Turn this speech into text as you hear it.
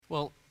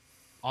Well,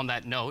 on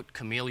that note,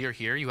 Camille, you're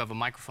here. You have a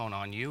microphone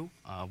on you.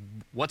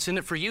 What's in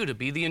it for you to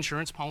be the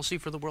insurance policy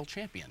for the world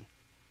champion?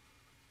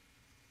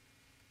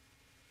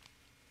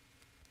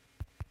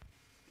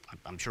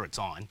 I'm sure it's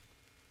on.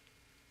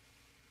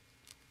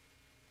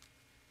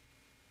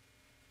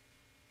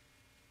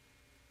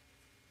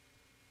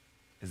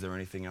 Is there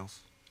anything else?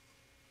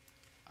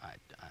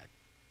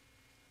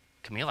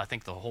 Camille, I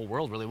think the whole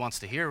world really wants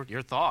to hear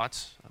your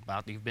thoughts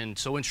about you've been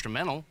so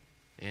instrumental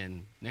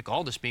in Nick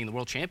Aldis being the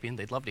world champion.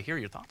 They'd love to hear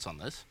your thoughts on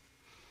this.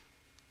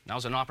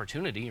 Now's an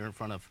opportunity. You're in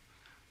front of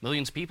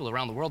millions of people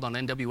around the world on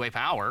NWA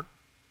Power.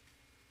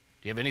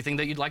 Do you have anything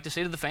that you'd like to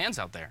say to the fans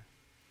out there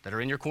that are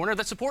in your corner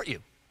that support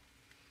you?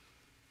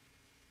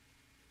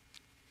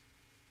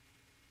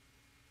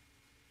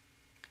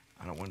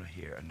 I don't want to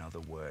hear another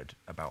word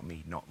about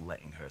me not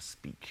letting her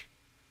speak.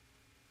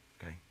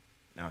 Okay?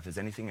 Now, if there's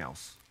anything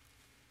else,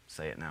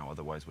 say it now,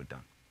 otherwise we're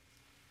done.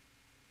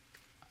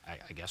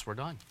 I guess we're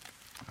done.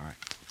 All right.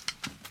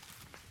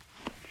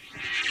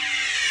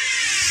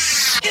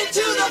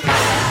 Into the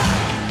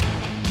fire.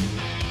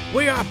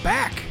 We are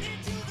back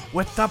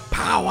with the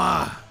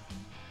power.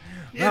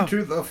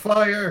 Into the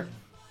fire.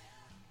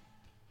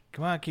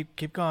 Come on,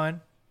 keep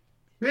going.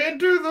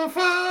 Into the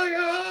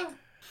fire.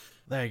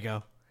 There you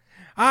go.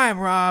 I'm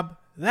Rob,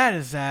 that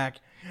is Zach,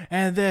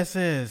 and this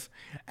is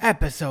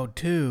episode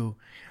 2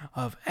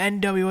 of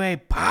NWA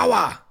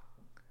Power.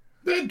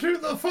 Into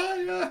the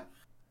fire.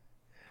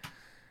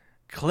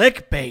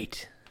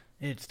 Clickbait,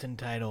 it's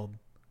entitled.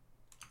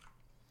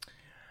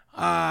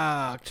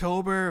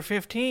 October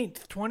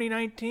 15th,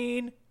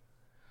 2019.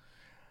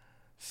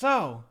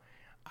 So,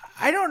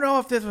 I don't know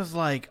if this was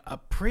like a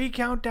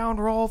pre-countdown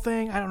roll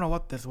thing. I don't know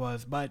what this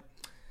was, but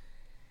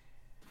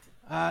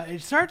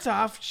it starts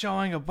off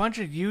showing a bunch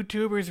of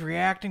YouTubers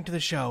reacting to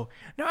the show.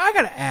 Now, I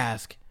gotta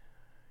ask,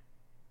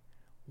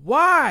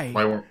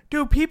 why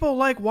do people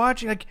like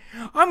watching, like,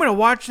 I'm gonna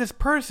watch this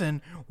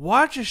person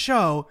watch a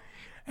show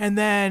and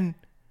then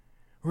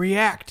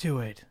react to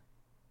it?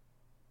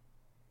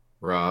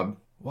 Rob,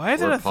 why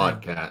is it a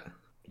thing?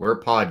 We're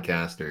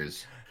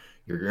podcasters.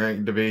 You're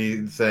going to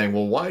be saying,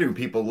 well, why do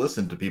people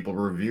listen to people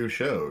review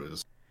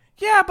shows?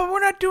 Yeah, but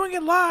we're not doing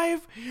it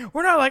live.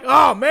 We're not like,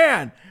 oh,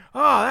 man.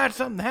 Oh, that's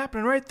something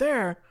happening right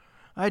there.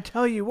 I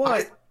tell you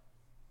what.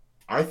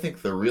 I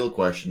think the real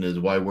question is,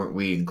 why weren't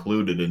we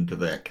included into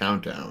that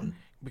countdown?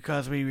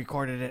 Because we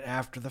recorded it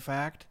after the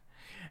fact,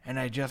 and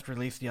I just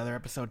released the other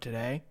episode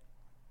today.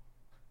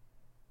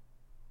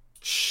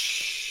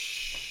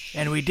 Shh.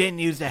 And we didn't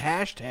use the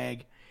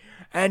hashtag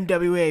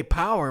NWA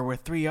Power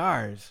with 3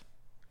 R's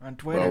on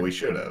Twitter. Well, we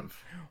should have.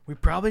 We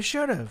probably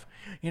should have.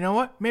 You know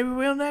what? Maybe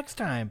we'll next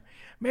time.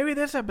 Maybe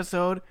this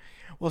episode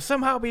will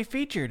somehow be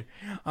featured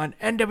on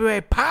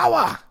NWA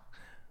Power.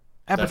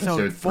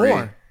 Episode 4.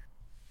 3.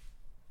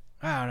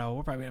 I don't know.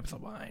 We're probably an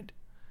episode behind.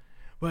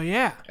 Well,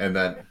 yeah. And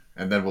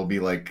then we'll be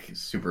like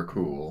super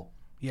cool.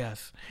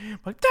 Yes.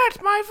 Like,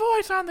 that's my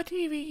voice on the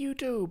TV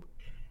YouTube.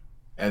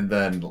 And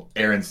then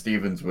Aaron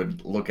Stevens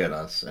would look at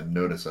us and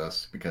notice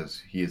us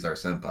because he is our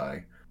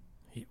senpai.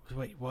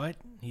 Wait, what?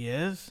 He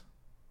is?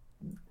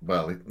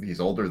 Well, he's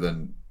older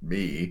than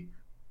me.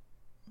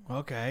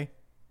 Okay.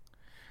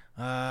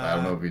 I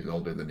don't know if he's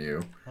older than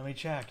you. Let me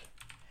check.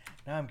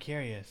 Now I'm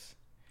curious.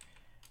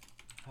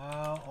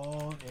 How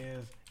old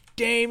is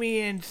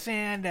Damien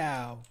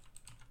Sandow?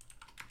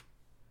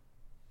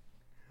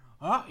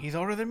 Oh, he's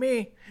older than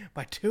me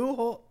by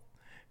two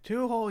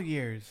whole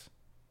years.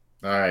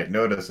 All right,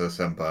 notice us,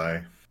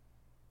 senpai.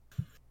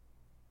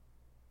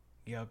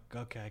 Yeah,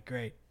 okay,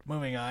 great.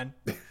 Moving on.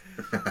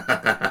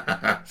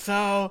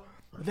 So,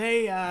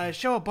 they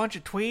show a bunch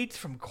of tweets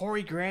from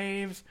Corey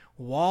Graves,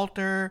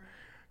 Walter,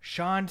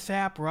 Sean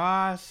Sapp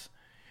Ross,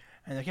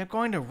 and they kept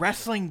going to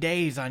Wrestling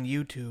Days on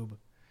YouTube,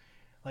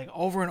 like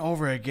over and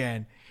over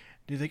again.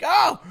 He's like,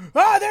 oh,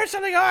 there's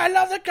something. Oh, I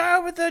love the guy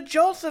with the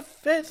Joseph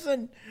Fitz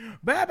and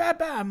blah, blah,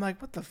 blah. I'm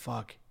like, what the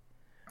fuck?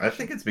 I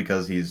think it's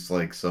because he's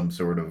like some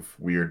sort of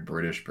weird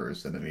British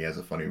person and he has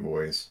a funny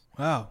voice.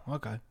 Oh,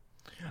 okay.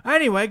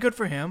 Anyway, good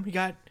for him. He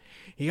got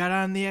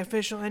on the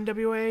official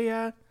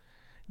NWA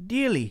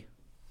dealie.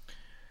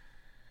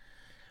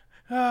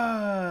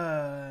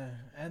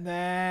 And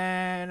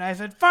then I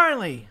said,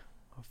 finally,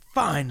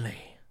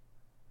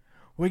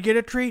 we get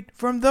a treat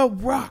from The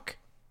Rock.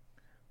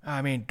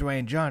 I mean,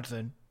 Dwayne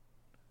Johnson.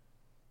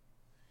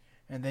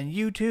 And then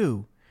you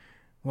too.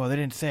 Well, they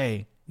didn't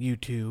say you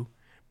too,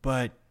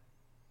 but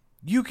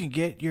you can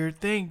get your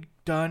thing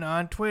done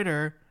on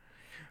Twitter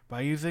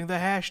by using the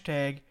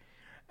hashtag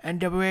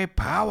NWA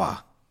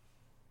Power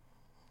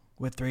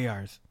with 3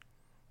 R's.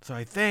 So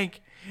I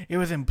think it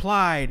was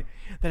implied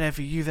that if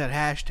you use that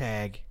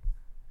hashtag,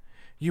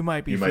 you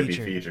might be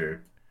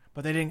featured.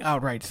 But they didn't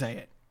outright say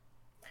it.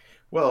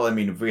 Well, I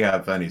mean, if we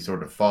have any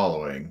sort of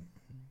following,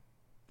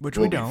 which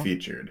we'll we don't. be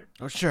featured.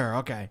 Oh, sure,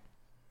 okay.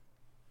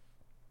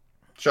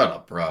 Shut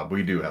up, Rob.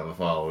 We do have a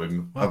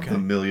following of the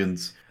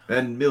millions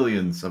and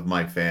millions of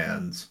my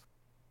fans.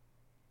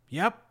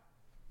 Yep,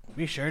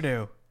 we sure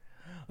do.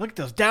 Look at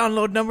those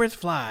download numbers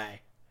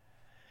fly.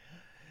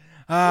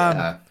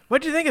 Yeah.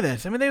 What'd you think of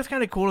this? I mean, it was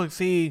kind of cool to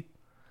see.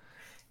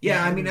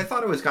 Yeah, I mean, I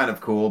thought it was kind of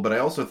cool, but I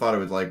also thought it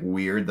was like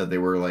weird that they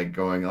were like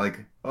going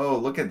like, "Oh,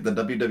 look at the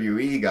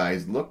WWE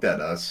guys looked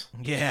at us."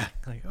 Yeah,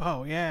 like,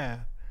 oh yeah.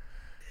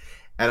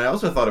 And I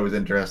also thought it was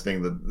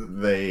interesting that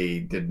they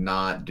did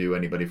not do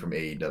anybody from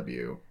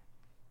AEW.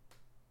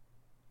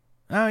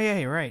 Oh yeah,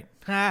 you're right.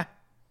 Ha.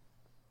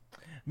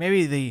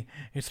 Maybe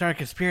it's not a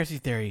conspiracy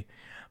theory.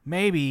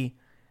 Maybe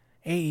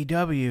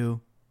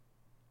AEW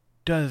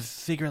does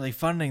secretly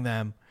funding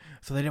them,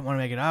 so they didn't want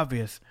to make it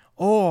obvious.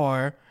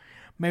 Or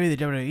maybe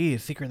the WWE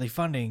is secretly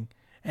funding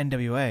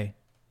NWA.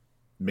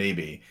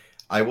 Maybe.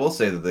 I will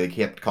say that they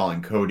kept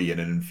calling Cody an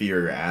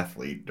inferior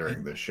athlete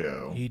during the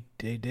show.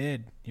 They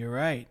did. You're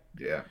right.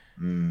 Yeah.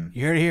 You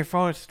heard it here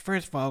first,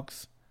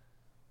 folks.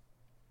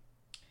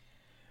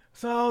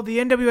 So the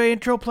NWA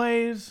intro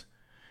plays.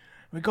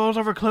 It goes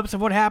over clips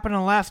of what happened in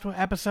the last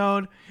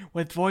episode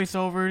with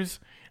voiceovers,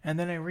 and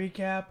then a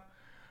recap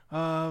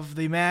of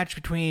the match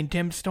between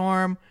Tim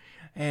Storm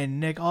and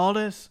Nick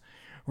Aldis,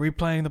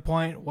 replaying the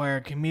point where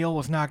Camille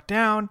was knocked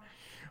down,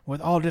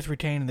 with Aldis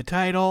retaining the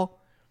title,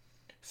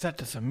 set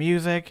to some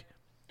music.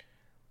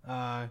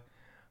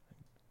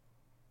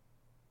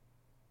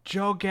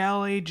 Joe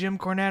Galli, Jim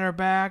Cornette are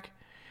back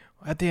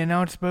at the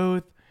announce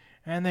booth,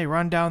 and they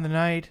run down the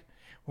night.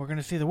 We're going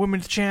to see the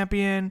women's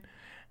champion,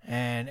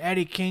 and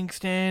Eddie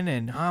Kingston,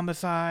 and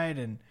Homicide,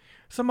 and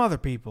some other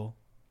people.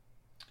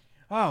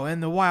 Oh,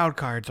 and the Wild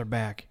Cards are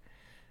back.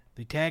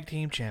 The tag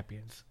team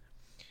champions.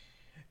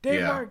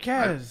 Dave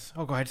Marquez.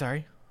 Go ahead,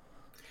 sorry.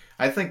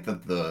 I think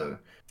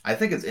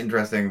it's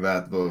interesting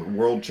that the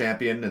world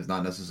champion is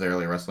not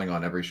necessarily wrestling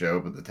on every show,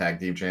 but the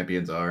tag team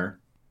champions are.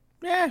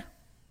 Yeah.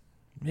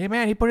 Hey,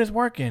 man, he put his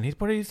work in. He's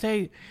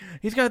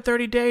got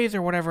 30 days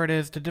or whatever it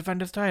is to defend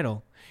his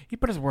title. He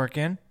put his work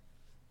in.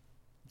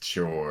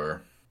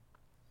 Sure.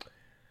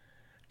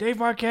 Dave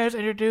Marquez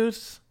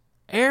introduced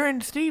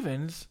Aaron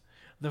Stevens,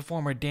 the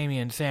former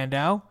Damian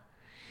Sandow.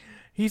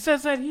 He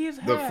says that he's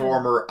the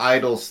former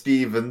Idol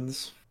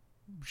Stevens.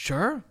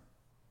 Sure.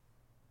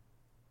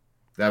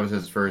 That was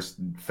his first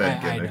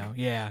Fed gimmick. I know,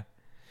 yeah.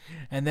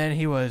 And then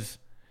he was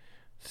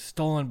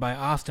stolen by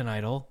Austin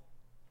Idol.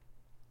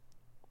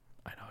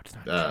 I know it's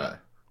not true.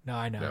 No,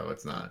 I know. No,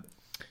 it's not.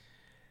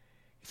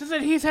 He says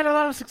that he's had a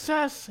lot of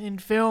success in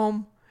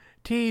film,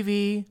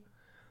 TV,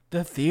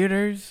 the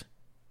theaters.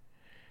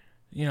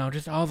 You know,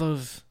 just all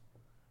those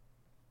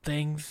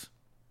things.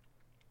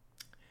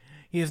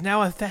 He is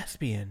now a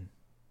thespian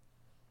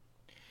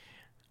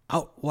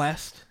out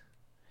west,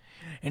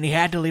 and he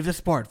had to leave the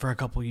sport for a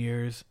couple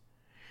years.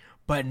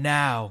 But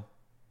now,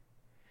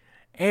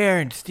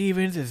 Aaron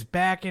Stevens is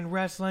back in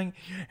wrestling,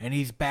 and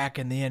he's back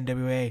in the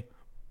NWA.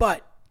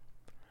 But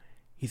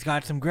he's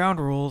got some ground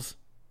rules.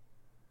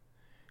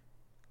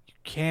 You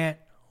can't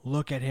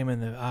look at him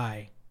in the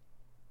eye.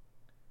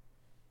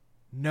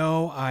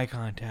 No eye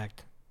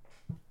contact.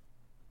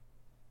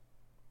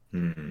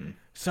 Mm-hmm.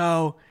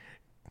 So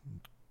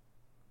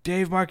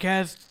Dave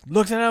Marquez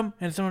looks at him,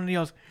 and someone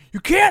yells, "You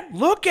can't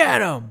look at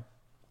him!"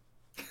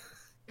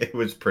 It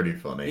was pretty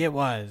funny. It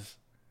was.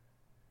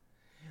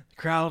 The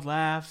crowd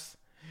laughs,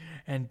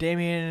 and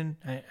Aaron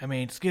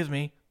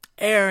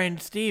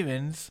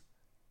Stevens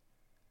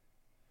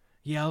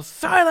yells,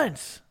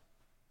 "Silence!"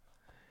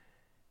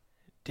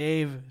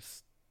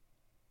 Dave,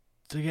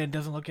 again,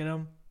 doesn't look at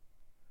him.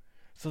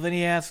 So then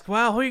he asks,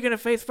 "Well, who are you going to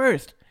face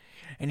first?"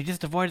 And he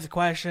just avoids the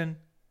question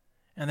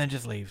and then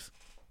just leaves.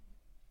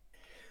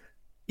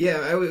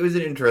 Yeah, it was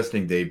an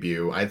interesting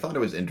debut. I thought it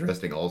was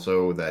interesting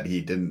also that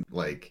he didn't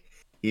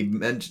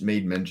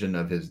made mention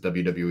of his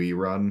WWE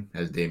run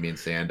as Damian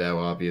Sandow,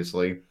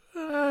 obviously,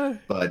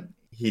 but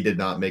he did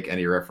not make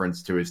any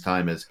reference to his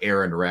time as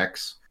Aaron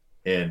Rex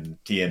in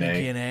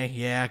TNA.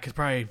 Yeah,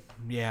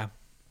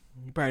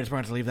 he probably just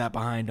wanted to leave that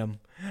behind him.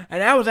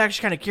 And I was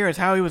actually kind of curious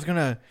how he was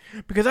gonna,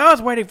 because I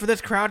was waiting for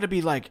this crowd to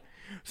be like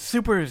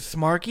super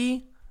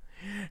smarky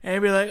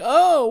and be like,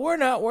 "Oh, we're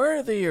not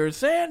worthy," or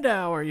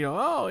Sandow, or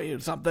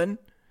something.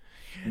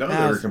 No,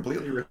 they were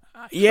completely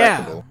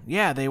respectable.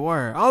 Yeah, they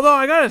were. Although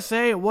I gotta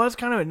say, it was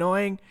kind of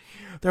annoying.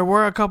 There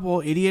were a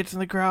couple idiots in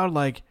the crowd,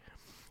 like,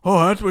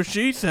 "Oh, that's what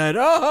she said."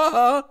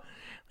 Like,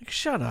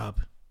 shut up.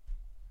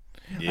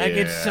 Yeah. Like,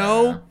 it's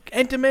so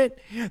intimate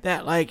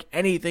that like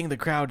anything the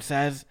crowd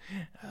says,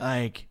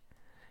 like,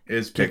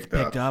 is gets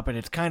picked up, and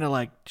it's kind of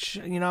like,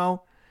 just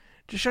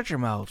shut your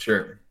mouth.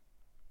 Sure.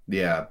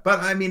 Yeah,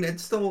 but I mean,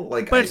 it's still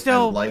like, But it's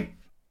still,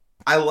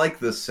 I like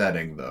this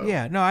setting though.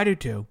 Yeah, no, I do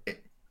too.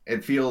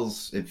 It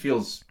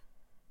feels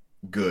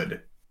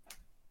good.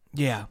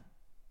 Yeah,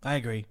 I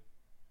agree.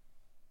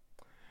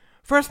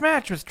 First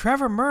match was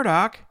Trevor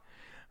Murdoch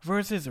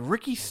versus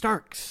Ricky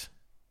Starks.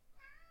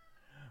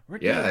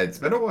 Yeah, it's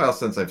been a while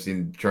since I've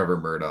seen Trevor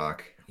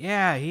Murdoch.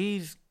 Yeah,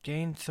 he's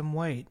gained some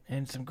weight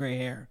and some gray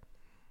hair.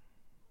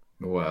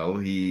 Well,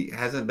 he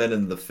hasn't been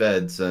in the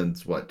Fed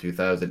since,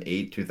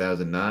 2008,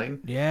 2009?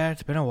 Yeah,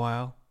 it's been a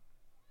while.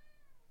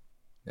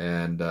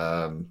 And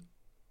I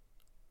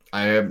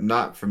am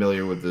not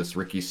familiar with this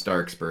Ricky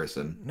Starks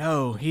person.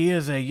 No, he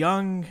is a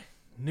young,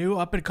 new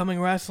up-and-coming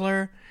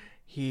wrestler.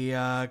 He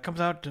comes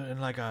out in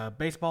like a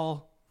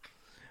baseball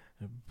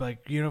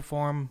like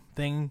uniform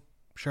thing,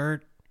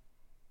 shirt.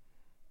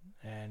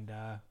 And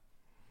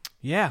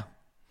yeah.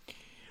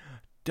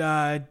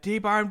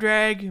 Deep arm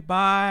drag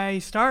by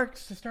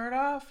Starks to start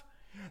off.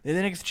 They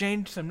then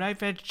exchange some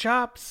knife edge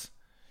chops.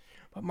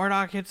 But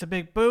Murdoch hits a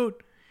big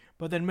boot,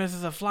 but then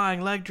misses a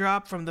flying leg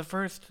drop from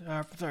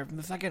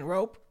the second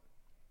rope.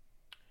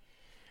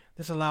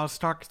 This allows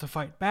Starks to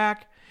fight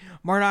back.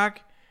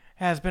 Murdoch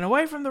has been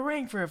away from the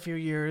ring for a few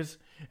years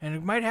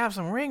and might have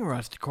some ring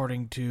rust,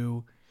 according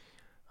to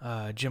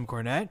Jim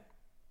Cornette.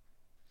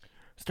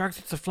 Starks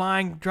hits a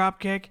flying drop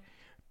kick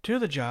to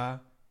the jaw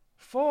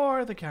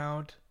for the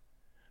count.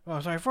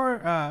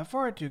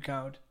 For a 2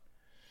 count.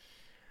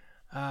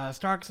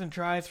 Starks then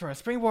tries for a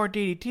springboard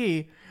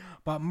DDT,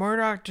 but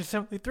Murdoch just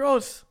simply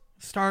throws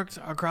Starks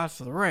across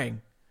the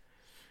ring.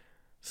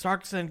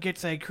 Starks then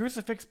gets a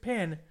crucifix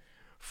pin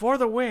for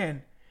the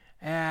win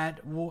at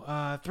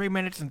 3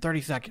 minutes and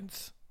 30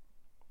 seconds.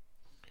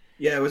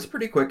 Yeah, it was a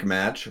pretty quick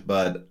match,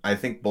 but I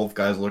think both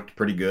guys looked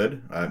pretty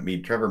good. I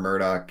mean, Trevor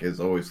Murdoch has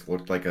always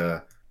looked like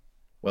Jim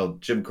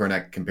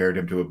Cornette compared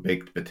him to a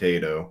baked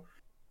potato.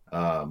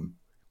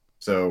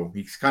 So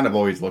he's kind of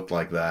always looked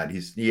like that.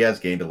 He has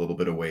gained a little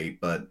bit of weight,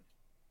 but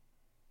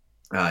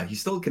he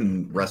still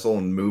can wrestle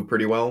and move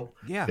pretty well,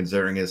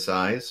 considering his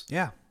size.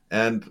 Yeah.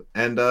 And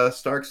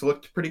Starks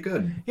looked pretty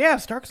good. Yeah,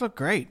 Starks looked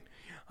great.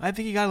 I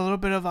think he got a little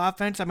bit of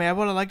offense. I mean, I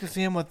would have liked to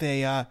see him with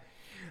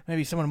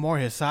maybe someone more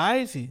his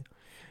size. He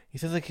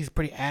seems like he's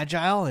pretty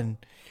agile, and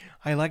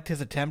I liked his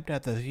attempt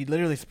he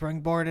literally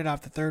springboarded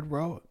off the third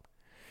row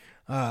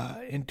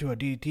into a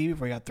DDT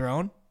before he got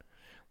thrown.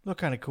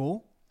 Looked kind of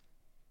cool.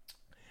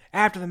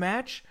 After the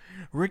match,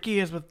 Ricky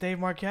is with Dave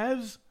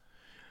Marquez.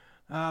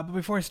 But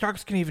before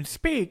Starks can even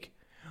speak,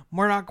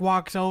 Murdoch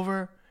walks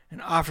over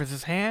and offers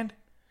his hand.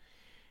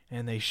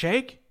 And they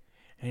shake.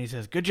 And he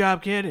says, "Good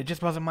job, kid. It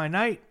just wasn't my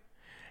night."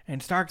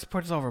 And Starks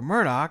puts over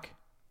Murdoch.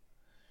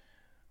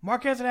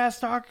 Marquez had asked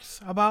Starks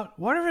about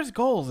what are his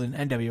goals in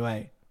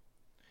NWA.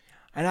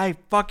 And I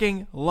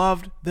fucking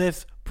loved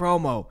this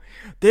promo.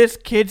 This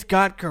kid's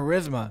got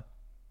charisma.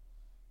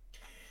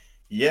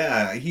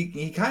 Yeah,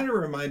 he kind of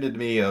reminded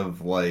me of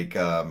he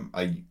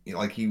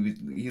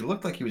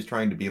looked like he was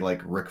trying to be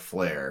like Ric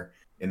Flair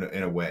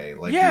in a way.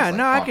 Like yeah, he was,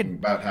 I talking could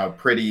about how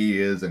pretty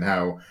he is and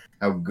how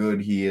good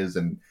he is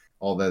and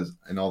all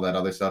that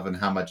other stuff and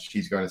how much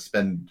he's going to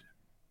spend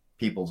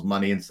people's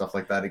money and stuff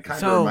like that. It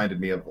kind of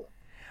reminded me of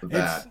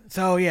that.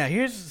 So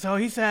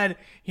he said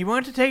he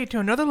wanted to take it to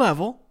another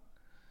level.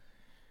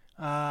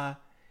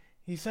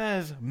 He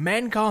says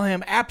men call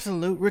him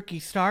Absolute Ricky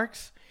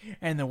Starks,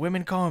 and the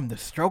women call him the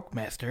Stroke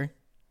Master,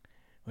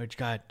 which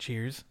got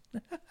cheers.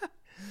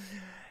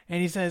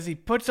 And he says he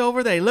puts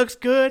over that he looks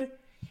good,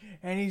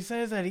 and he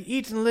says that he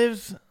eats and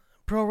lives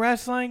pro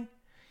wrestling,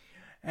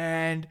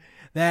 and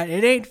that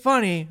it ain't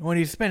funny when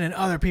he's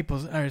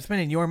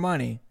spending your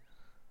money.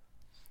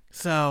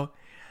 So,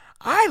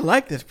 I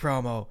like this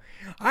promo.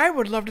 I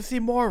would love to see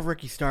more of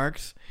Ricky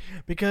Starks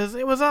because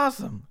it was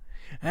awesome.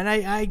 And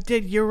I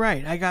did, you're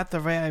right. I got the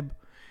vibe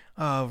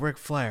of Ric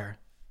Flair.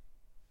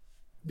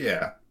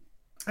 Yeah.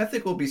 I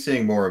think we'll be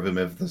seeing more of him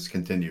if this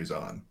continues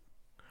on.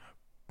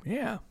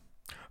 Yeah.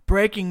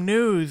 Breaking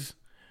news,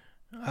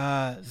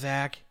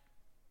 Zach.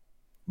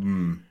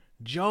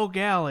 Joe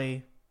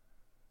Galley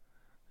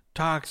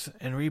talks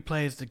and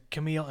replays the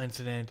Camille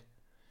incident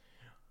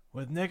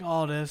with Nick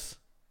Aldis.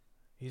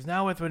 He's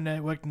now with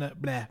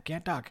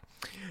can't talk.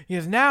 He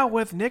is now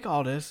with Nick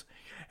Aldis,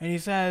 and he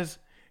says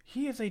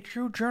he is a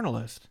true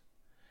journalist,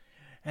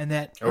 and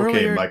that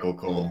Michael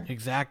Cole.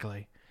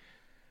 Exactly.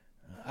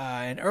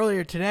 And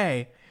earlier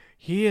today,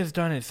 he has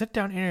done a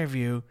sit-down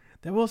interview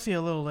that we'll see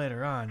a little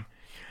later on,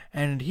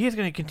 and he is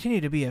going to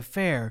continue to be a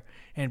fair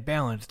and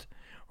balanced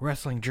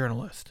wrestling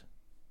journalist.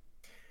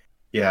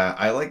 Yeah,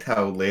 I liked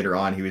how later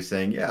on he was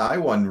saying, "Yeah, I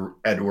won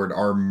Edward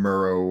R.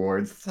 Murrow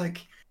Awards." It's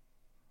like,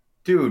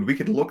 dude, we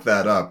could look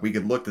that up. We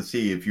could look to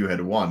see if you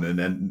had won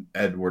an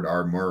Edward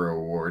R. Murrow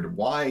Award.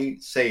 Why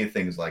say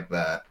things like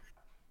that?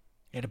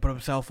 He had to put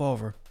himself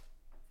over.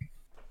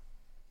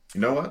 You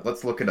know what?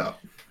 Let's look it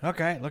up.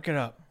 Okay, look it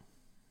up.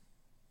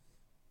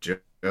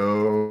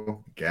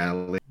 Joe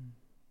Galley.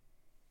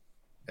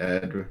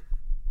 Edward.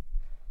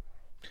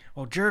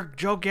 Well,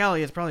 Joe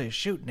Galley is probably a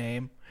shoot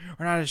name.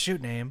 Or not a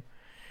shoot name.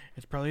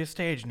 It's probably a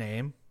stage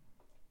name.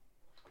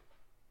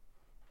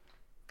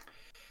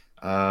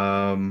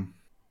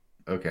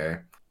 Okay.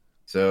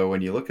 So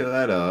when you look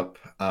that up,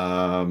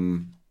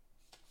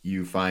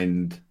 you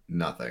find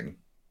nothing.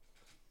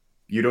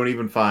 You don't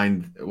even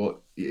find,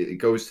 well, it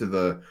goes to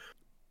the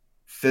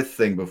fifth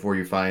thing before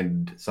you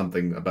find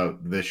something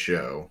about this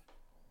show.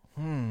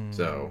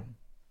 So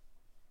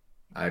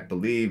I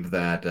believe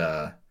that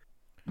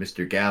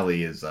Mr.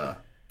 Galley is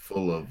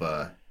full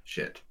of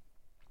shit.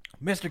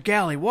 Mr.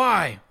 Galley,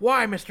 why?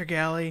 Why, Mr.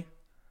 Galley?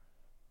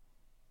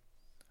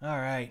 All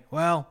right,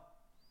 well,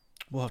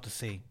 we'll have to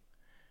see.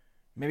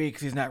 Maybe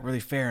because he's not really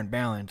fair and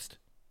balanced.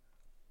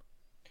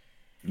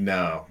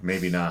 No,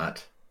 maybe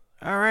not.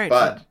 All right.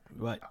 But so,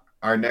 what?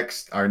 our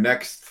next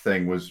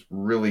thing was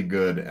really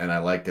good, and I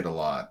liked it a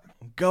lot.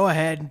 Go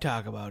ahead and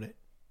talk about it.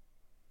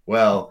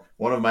 Well,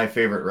 one of my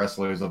favorite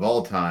wrestlers of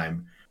all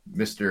time,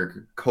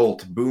 Mr.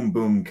 Colt Boom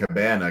Boom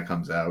Cabana,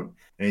 comes out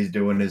and he's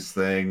doing his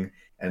thing,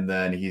 and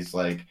then he's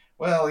like,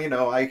 "Well,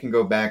 I can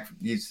go back."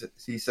 He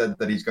said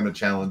that he's going to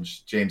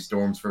challenge James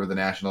Storms for the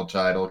national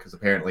title because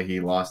apparently he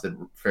lost it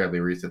fairly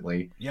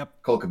recently.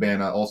 Yep. Colt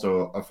Cabana,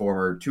 also a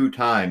former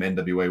two-time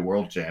NWA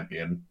World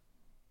Champion,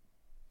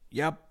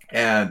 Yep.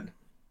 and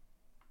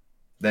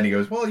then he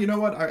goes, "Well, you know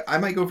what? I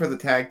might go for the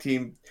tag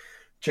team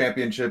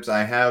championships.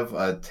 I have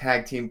a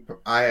tag team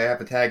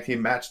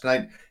match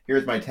tonight.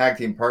 Here's my tag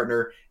team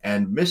partner."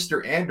 And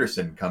Mr.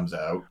 Anderson comes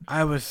out.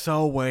 I was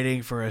so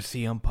waiting for a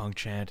CM Punk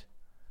chant.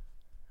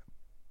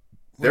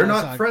 They're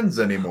not friends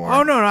anymore.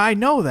 Oh, no, I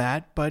know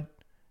that, but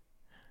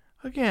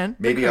again,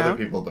 maybe other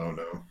people don't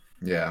know.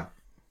 Yeah.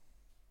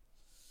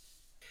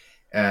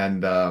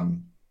 And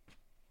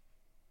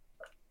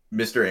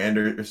Mr.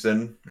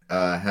 Anderson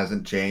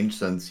hasn't changed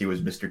since he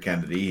was Mr.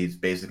 Kennedy. He's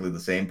basically the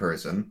same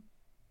person.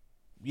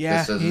 Yeah,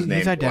 Just says his name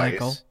he's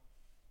identical. twice.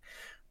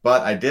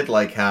 But I did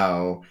like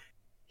how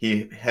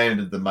he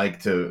handed the mic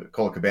to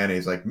Colt Cabana.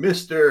 He's like,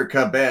 "Mr.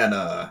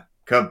 Cabana,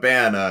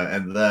 Cabana,"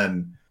 and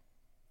then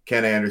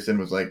Ken Anderson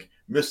was like,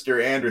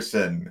 "Mr.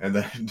 Anderson," and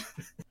then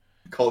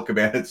Colt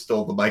Cabana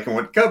stole the mic and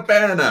went,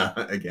 "Cabana,"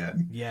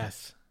 again.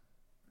 Yes.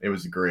 It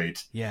was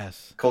great.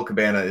 Yes. Colt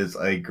Cabana is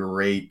a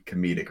great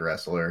comedic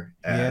wrestler.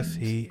 And Yes,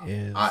 he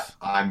is.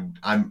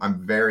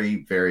 I'm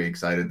very, very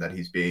excited that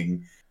he's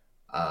being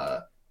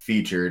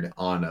featured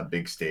on a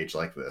big stage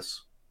like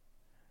this.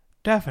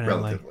 Definitely.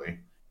 Relatively.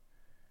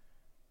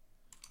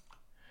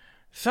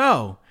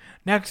 So,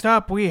 next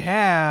up we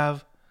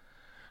have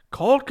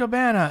Colt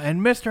Cabana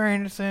and Mr.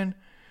 Anderson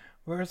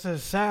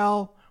versus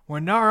Sal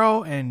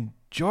Rinauro and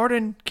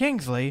Jordan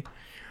Kingsley,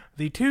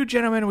 the two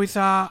gentlemen we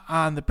saw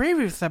on the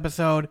previous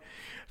episode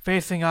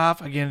facing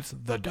off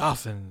against the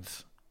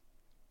Dawsons.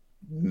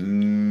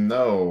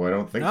 No, I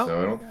don't think No?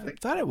 so. I don't I think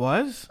thought it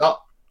was.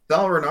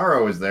 Sal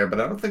Rinauro was there,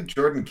 but I don't think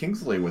Jordan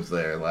Kingsley was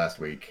there last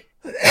week.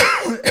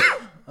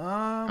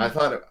 I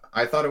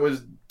thought it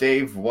was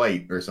Dave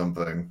White or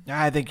something.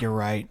 I think you're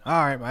right.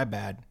 All right, my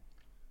bad.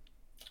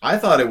 I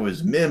thought it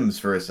was Mims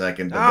for a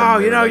second. But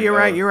Oh, then they were like, you're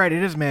right. "Oh." You're right.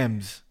 It is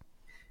Mims.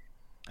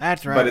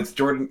 That's right. But it's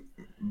Jordan.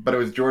 But it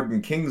was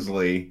Jordan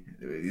Kingsley.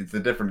 It's a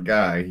different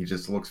guy. He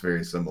just looks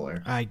very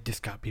similar. I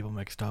just got people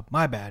mixed up.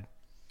 My bad.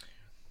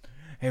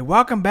 A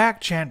welcome back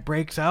chant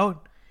breaks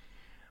out.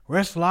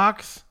 Wrist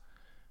locks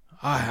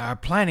are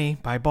plenty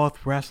by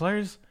both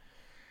wrestlers.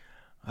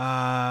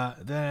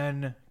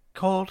 Then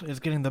Colt is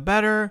getting the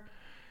better.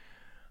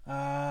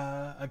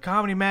 A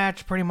comedy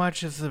match pretty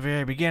much is the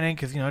very beginning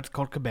because, it's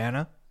Colt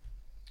Cabana.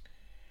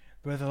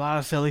 With a lot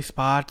of silly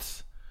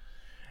spots.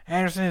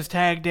 Anderson is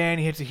tagged in.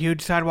 He hits a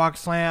huge sidewalk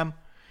slam.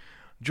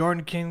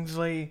 Jordan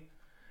Kingsley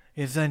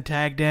is then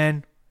tagged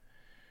in.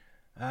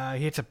 He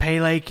hits a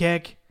Pele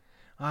kick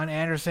on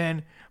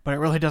Anderson, but it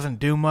really doesn't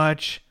do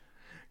much.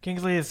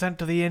 Kingsley is sent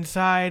to the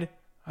inside.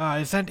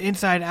 Is sent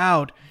inside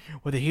out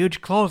with a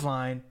huge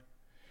clothesline.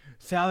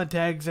 Sal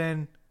tags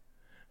in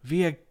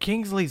via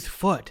Kingsley's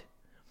foot.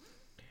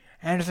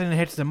 Anderson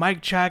hits the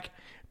mic check,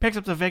 picks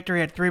up the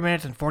victory at 3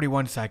 minutes and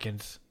 41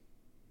 seconds.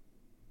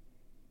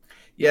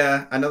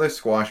 Yeah, another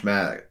squash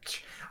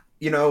match.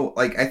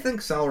 I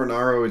think Sal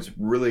Rinauro is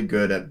really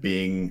good at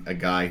being a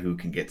guy who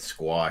can get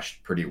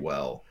squashed pretty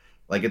well.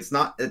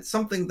 It's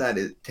something that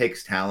it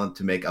takes talent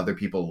to make other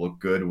people look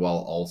good while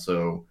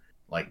also,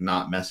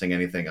 not messing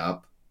anything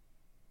up.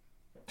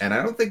 And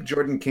I don't think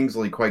Jordan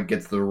Kingsley quite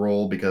gets the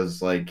role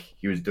because,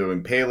 he was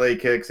doing Pele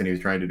kicks and he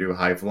was trying to do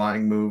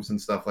high-flying moves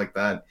and stuff like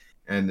that.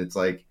 And it's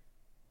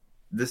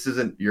this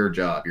isn't your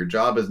job. Your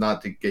job is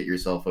not to get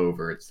yourself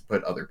over. It's to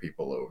put other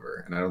people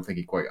over. And I don't think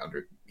he quite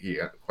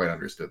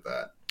understood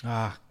that.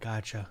 Ah,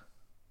 gotcha.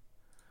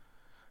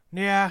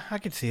 Yeah, I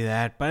could see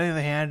that. But on the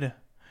other hand,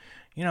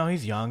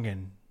 he's young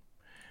and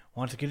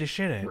wants to get his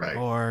shit in. Right.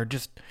 Or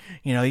just,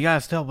 you gotta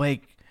still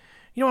make...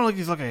 You don't want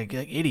to look like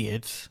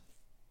idiots.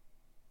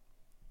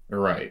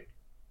 Right.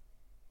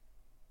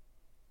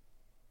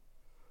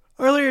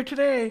 Earlier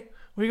today,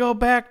 we go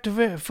back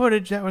to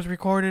footage that was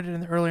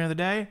recorded earlier in the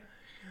day.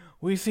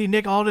 We see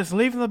Nick Aldis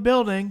leaving the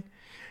building.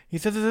 He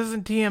says this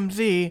isn't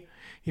TMZ.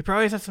 He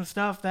probably said some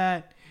stuff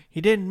that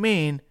he didn't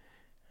mean.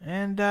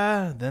 And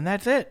then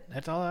that's it.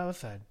 That's all that was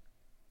said.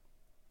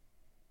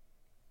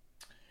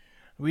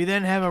 We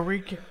then have a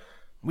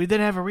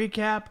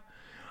recap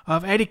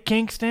of Eddie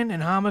Kingston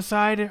and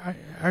Homicide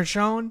are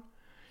shown.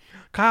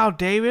 Kyle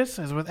Davis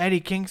is with Eddie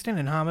Kingston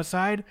and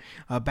Homicide,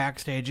 a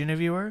backstage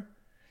interviewer.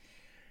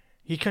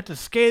 He cut a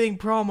scathing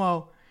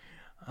promo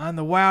on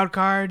the wild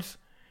cards,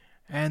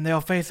 and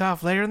they'll face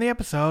off later in the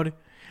episode.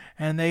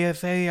 And they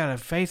say they got to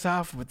face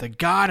off with the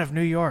God of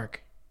New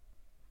York.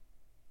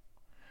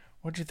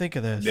 What'd you think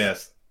of this?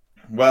 Yes.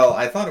 Well,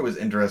 I thought it was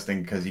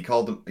interesting because he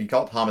called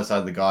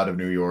Homicide the God of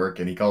New York,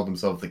 and he called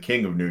himself the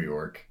King of New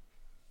York.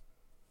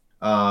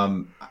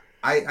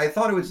 I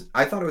thought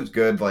it was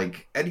good.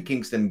 Eddie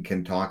Kingston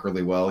can talk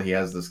really well. He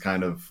has this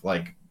kind of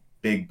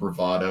big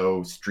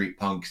bravado street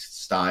punk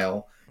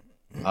style.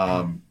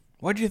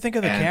 What do you think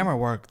of the And- camera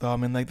work, though? I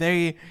mean, like,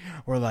 they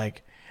were,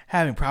 like,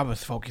 having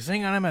problems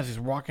focusing on him as he's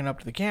walking up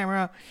to the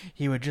camera.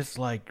 He would just,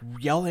 like,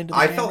 yell into the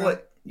I camera. felt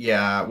like,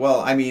 yeah,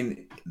 well, I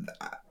mean,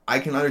 I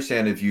can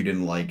understand if you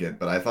didn't like it,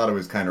 but I thought it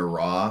was kind of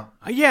raw.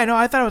 Yeah, no,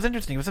 I thought it was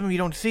interesting. It was something you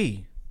don't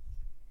see.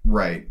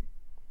 Right.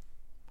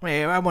 I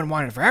mean, I wouldn't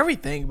want it for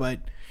everything, but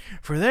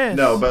for this...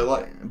 No,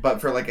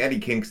 but for like Eddie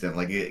Kingston,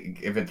 like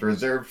if it's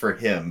reserved for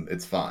him,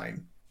 it's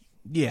fine.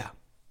 Yeah.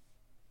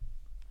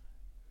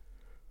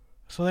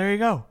 So there you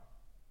go.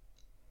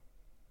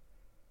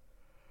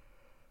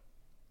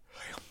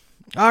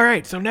 All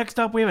right, so next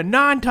up we have a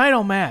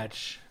non-title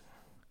match.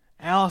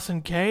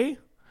 Allison Kay,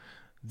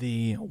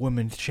 the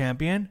women's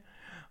champion,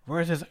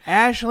 versus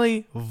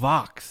Ashley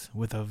Vox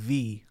with a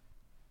V.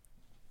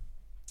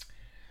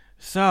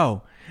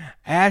 So,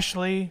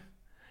 Ashley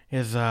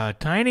is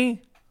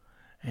tiny,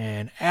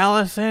 and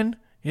Allison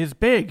is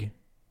big.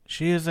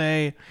 She is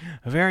a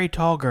very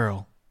tall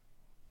girl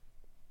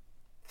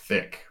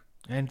Thick.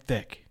 and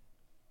thick.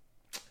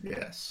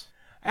 Yes.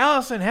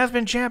 Allison has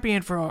been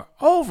champion for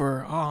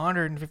over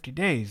 150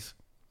 days.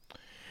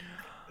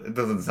 It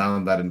doesn't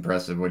sound that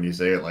impressive when you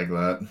say it like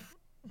that.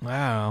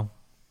 Wow.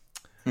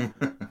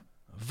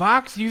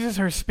 Vox uses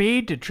her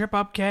speed to trip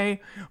up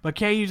Kay, but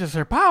Kay uses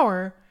her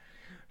power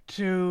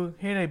to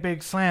hit a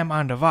big slam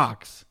onto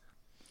Vox.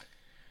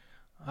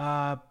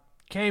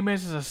 Kay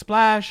misses a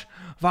splash.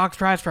 Vox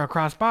tries for a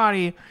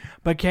crossbody,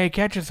 but Kay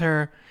catches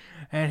her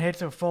and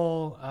hits a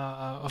full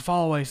a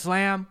fall-away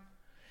slam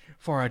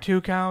for a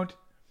 2 count.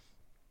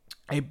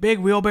 A big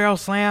wheelbarrow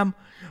slam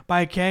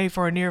by Kay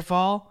for a near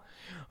fall.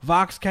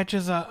 Vox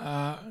catches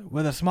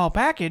with a small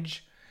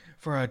package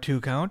for a 2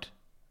 count.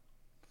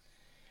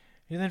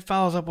 He then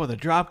follows up with a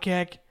drop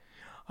kick.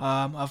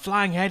 A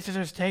flying head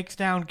scissors takes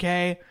down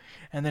Kay,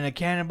 and then a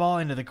cannonball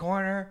into the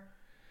corner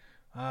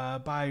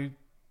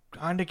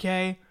onto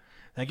Kay.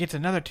 That gets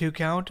another 2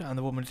 count on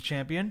the women's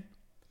champion.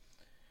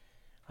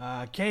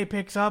 Kay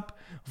picks up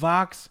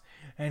Vox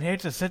and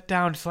hits a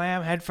sit-down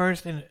slam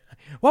headfirst.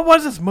 What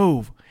was this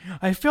move?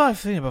 I feel I've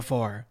seen it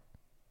before.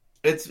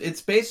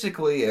 It's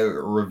basically a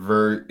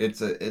revert.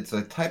 It's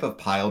a type of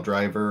pile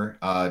driver.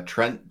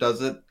 Trent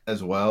does it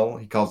as well.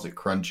 He calls it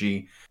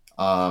crunchy.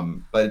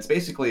 But it's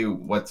basically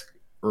what's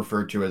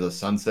referred to as a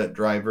sunset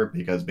driver,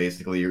 because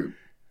basically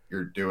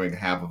you're doing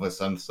half of a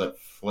sunset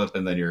flip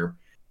and then you're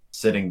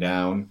sitting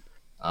down.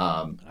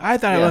 I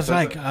thought it was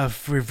like a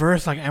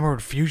reverse, like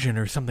Emerald Fusion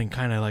or something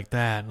kind of like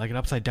that, like an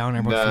upside down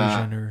Emerald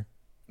Fusion. Or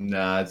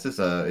Nah, it's just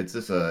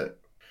a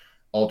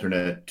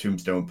alternate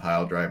tombstone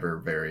pile driver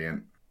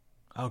variant.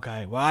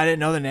 okay, well, I didn't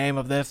know the name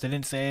of this. They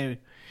didn't say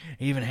it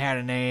even had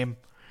a name.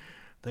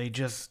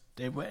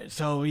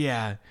 So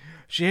yeah,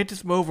 she hit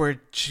this move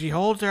where she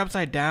holds her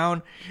upside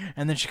down,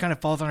 and then she kind of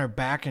falls on her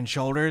back and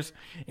shoulders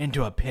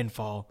into a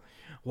pinfall,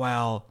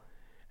 while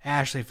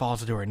Ashley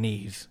falls to her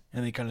knees,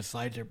 and then kind of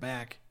slides her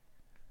back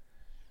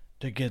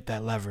to get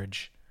that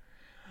leverage.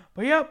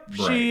 But yep,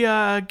 she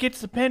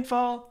gets the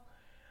pinfall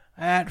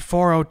at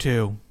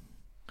 4:02.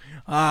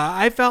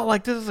 I felt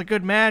like this is a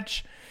good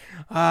match.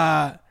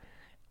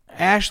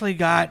 Ashley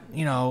got,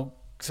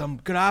 some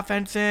good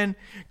offense in,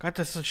 got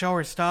to show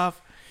her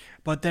stuff,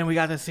 but then we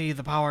got to see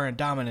the power and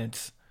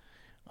dominance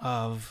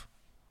of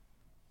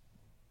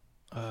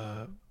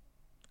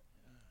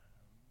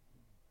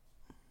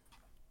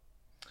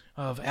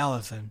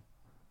Allison.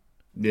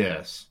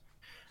 Yes.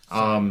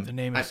 The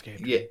name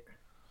escaped.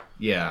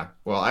 Yeah.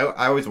 Well,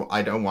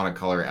 I don't want to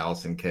call her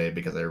Allison Kay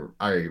because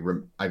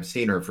I've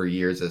seen her for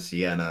years as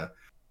Sienna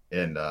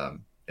in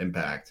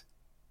Impact.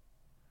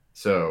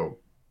 So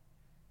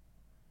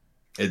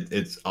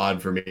it's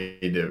odd for me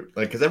to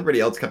because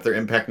everybody else kept their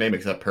Impact name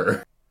except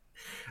her.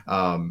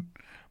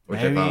 Which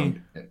I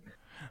found.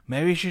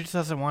 Maybe she just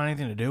doesn't want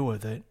anything to do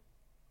with it.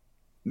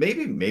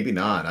 Maybe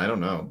not. I don't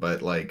know,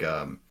 but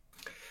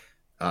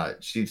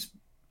she's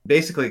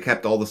basically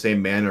kept all the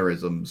same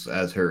mannerisms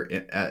as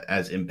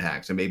as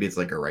Impact. So maybe it's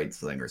like a rights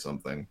thing or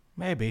something.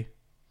 Maybe.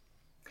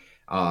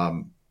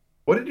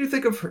 What did you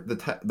think of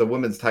the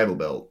women's title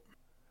belt?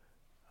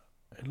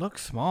 It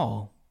looks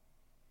small.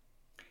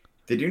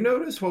 Did you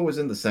notice what was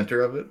in the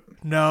center of it?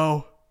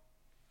 No.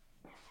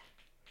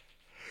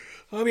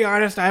 I'll be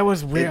honest. I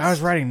was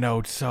writing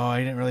notes, so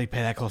I didn't really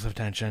pay that close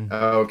attention.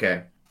 Oh,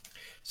 okay.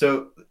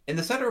 So in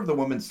the center of the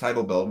women's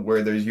title belt,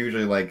 where there's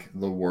usually like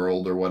the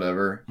world or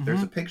whatever,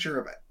 there's a picture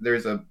of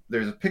there's a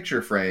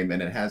picture frame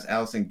and it has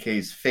Allison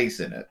Kay's face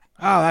in it.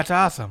 Oh, that's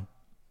awesome.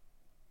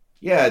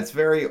 Yeah, it's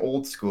very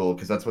old school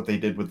because that's what they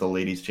did with the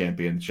ladies'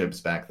 championships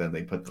back then.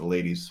 They put the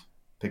ladies'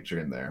 picture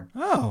in there.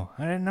 Oh,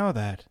 I didn't know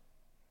that.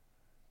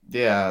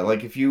 Yeah,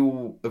 like if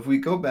we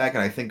go back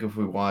and I think if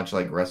we watch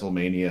like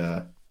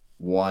WrestleMania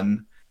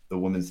 1, the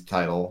women's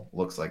title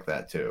looks like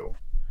that too.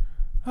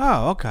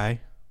 Oh,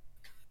 okay.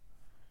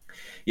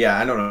 Yeah,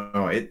 I don't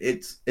know.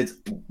 It's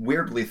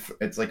weirdly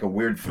it's like a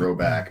weird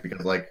throwback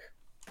because like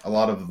a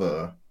lot of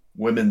the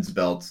women's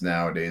belts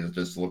nowadays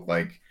just look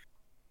like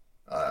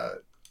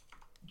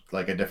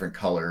like a different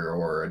color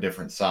or a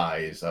different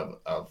size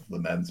of the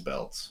men's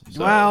belts.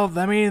 So, Well,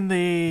 I mean,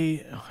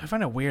 I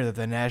find it weird that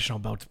the national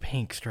belt's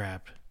pink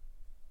strapped.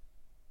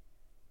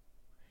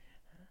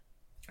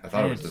 I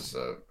thought it was just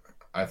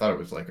I thought it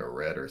was like a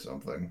red or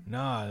something.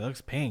 No, it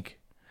looks pink.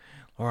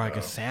 Or like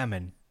a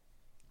salmon.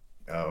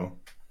 Oh.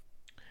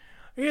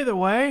 Either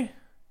way,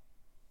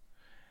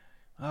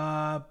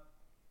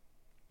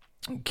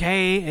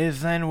 Kay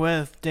is then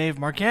with Dave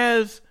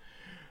Marquez.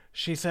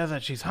 She says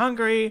that she's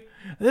hungry.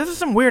 This is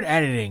some weird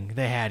editing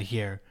they had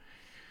here.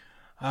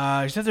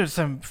 She says there's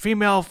some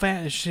female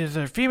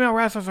female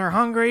wrestlers are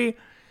hungry,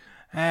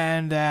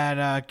 and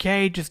that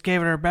Kay just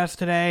gave it her best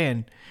today,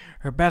 and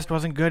her best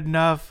wasn't good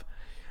enough,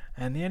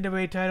 and the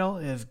NWA title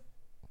is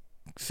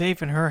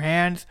safe in her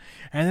hands.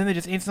 And then they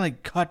just instantly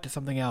cut to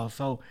something else.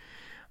 So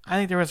I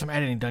think there was some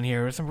editing done here.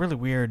 There was some really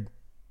weird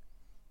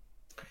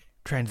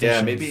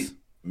transitions. Yeah,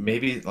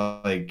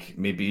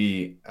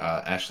 maybe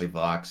Ashley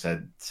Vox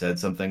had said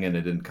something and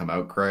it didn't come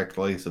out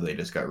correctly, so they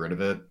just got rid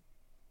of it.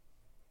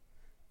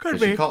 Could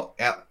 'Cause be. She called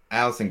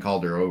Allison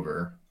called her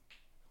over,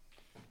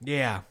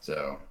 Yeah.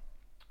 so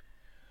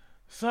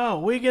So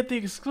we get the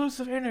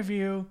exclusive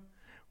interview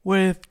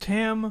with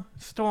Tim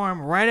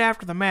Storm right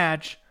after the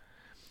match,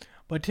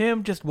 but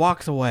Tim just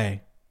walks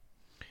away.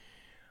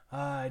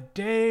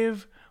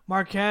 Dave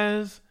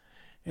Marquez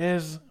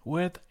is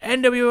with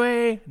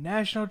NWA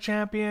National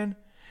Champion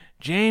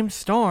James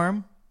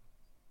Storm.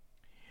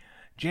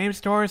 James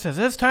Storm says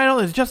this title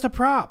is just a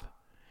prop,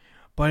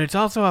 but it's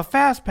also a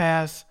fast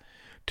pass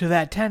to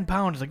that 10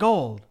 pounds of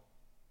gold.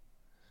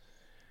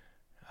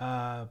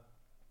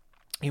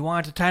 He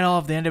wants the title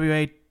of the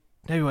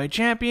NWA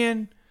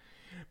champion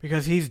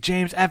because he's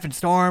James effing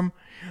Storm.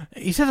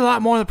 He says a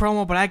lot more in the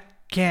promo, but I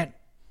can't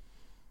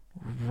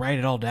write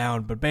it all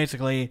down. But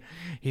basically,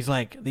 he's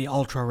like the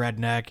ultra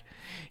redneck.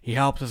 He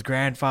helps his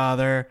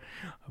grandfather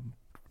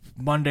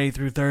Monday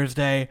through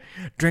Thursday,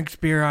 drinks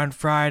beer on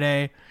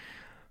Friday,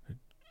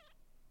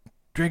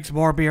 drinks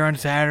more beer on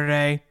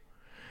Saturday,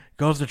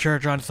 goes to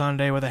church on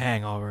Sunday with a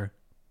hangover.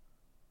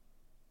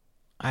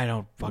 I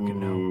don't fucking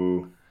know.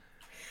 Ooh.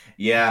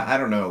 Yeah, I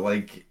don't know.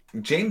 Like,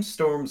 James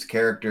Storm's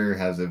character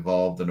has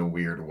evolved in a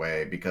weird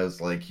way because,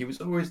 like, he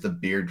was always the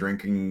beer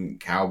drinking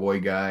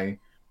cowboy guy,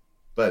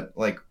 but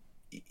like,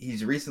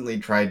 he's recently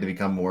tried to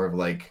become more of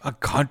like A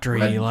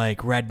country,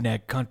 like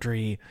redneck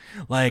country.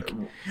 Like,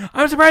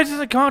 I'm surprised it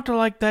doesn't come out to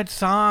like that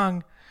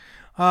song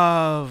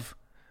of,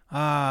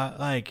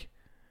 like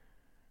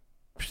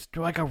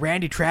a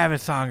Randy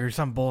Travis song or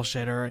some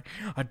bullshit, or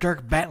a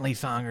Dirk Bentley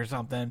song or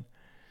something.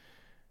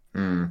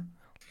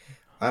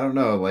 I don't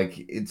know. Like,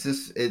 it's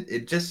just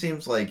it just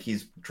seems like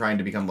he's trying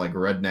to become like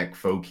redneck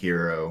folk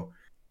hero,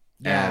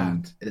 Yeah.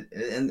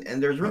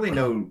 and there's really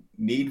no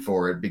need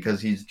for it because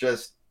he's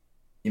just,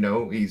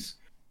 he's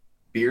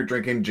beer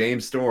drinking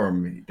James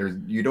Storm.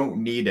 You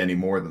don't need any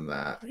more than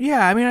that.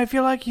 Yeah, I mean, I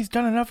feel like he's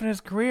done enough in his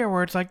career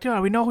where it's like,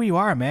 dude, we know who you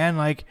are, man.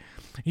 Like,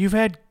 you've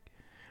had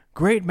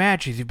great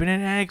matches. You've been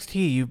in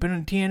NXT. You've been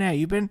in TNA.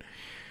 You've been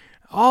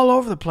all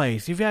over the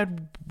place. You've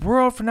had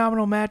world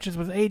phenomenal matches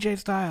with AJ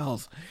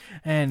Styles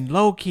and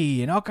Low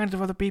Key and all kinds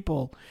of other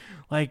people.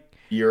 Like,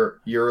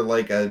 You're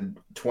like a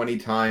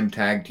 20-time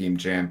tag team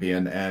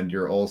champion, and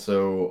you're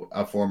also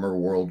a former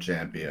world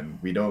champion.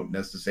 We don't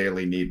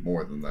necessarily need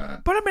more than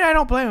that. but I mean, I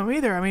don't blame him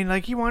either. I mean,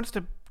 like, he wants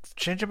to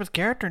change up his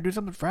character and do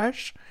something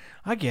fresh.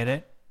 I get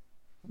it.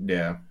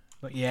 Yeah.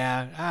 But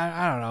yeah,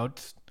 I don't know.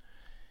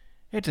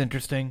 It's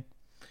interesting.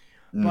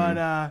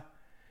 But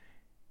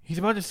he's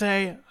about to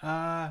say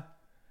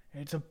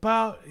he's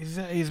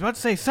about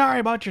to say sorry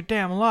about your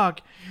damn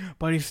luck,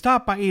 but he's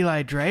stopped by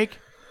Eli Drake.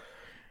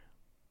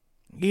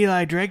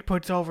 Eli Drake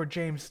puts over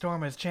James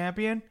Storm as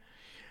champion.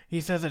 He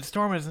says that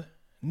Storm is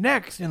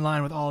next in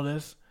line with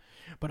Aldis,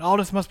 but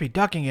Aldis must be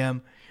ducking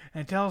him,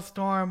 and tells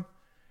Storm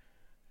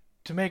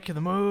to make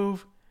the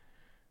move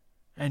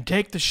and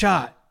take the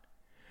shot.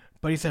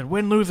 But he said,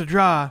 win, lose, or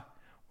draw,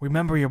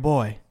 remember your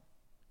boy.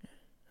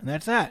 And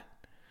that's that.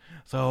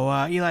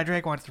 So Eli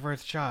Drake wants the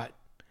first shot,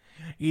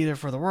 either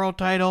for the world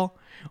title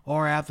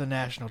or at the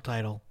national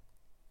title.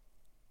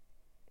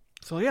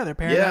 So yeah, they're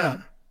pairing that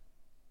up.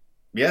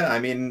 Yeah, I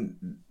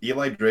mean,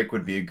 Eli Drake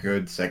would be a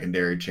good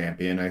secondary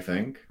champion, I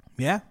think.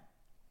 Yeah.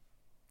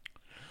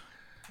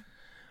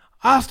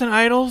 Austin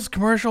Idol's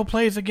commercial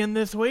plays again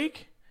this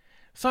week.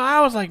 So I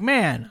was like,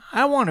 man,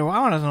 I want to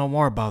know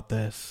more about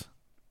this.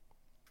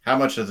 How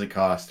much does it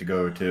cost to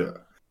go to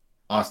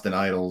Austin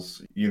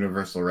Idol's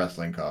Universal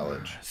Wrestling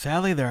College?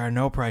 Sadly, there are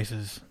no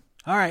prices.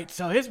 All right,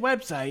 so his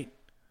website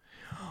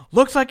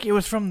looks like it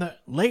was from the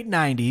late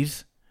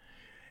 90s.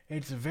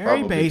 It's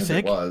very Probably 'cause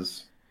basic. It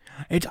was.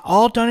 It's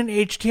all done in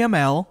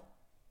HTML.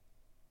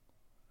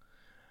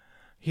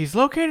 He's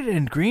located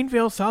in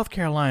Greenville, South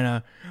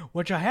Carolina,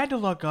 which I had to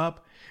look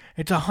up.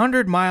 It's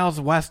 100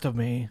 miles west of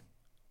me.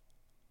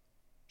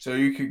 So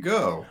you could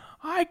go.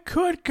 I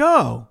could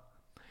go.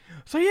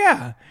 So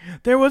yeah,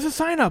 there was a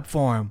sign-up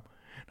form.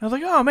 I was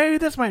like, oh, maybe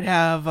this might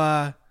have,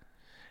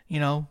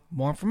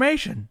 more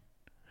information.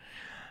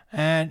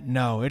 And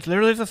no, it's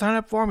literally just a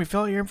sign-up form. You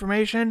fill out your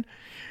information,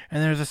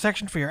 and there's a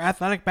section for your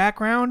athletic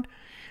background,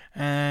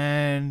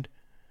 and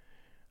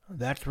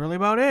that's really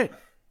about it.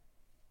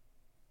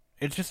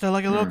 It's just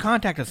like a little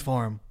contact us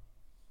form.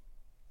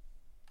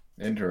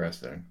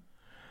 Interesting.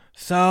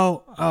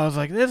 So I was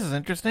like, this is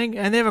interesting.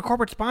 And they have a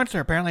corporate sponsor,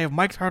 apparently, of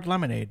Mike's Hard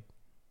Lemonade.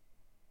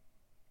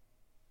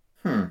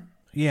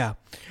 Yeah.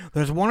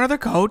 There's one other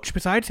coach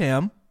besides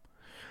him.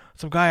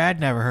 Some guy I'd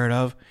never heard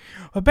of.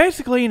 But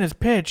basically, in his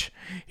pitch,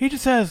 he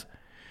just says,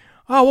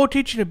 oh, we'll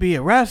teach you to be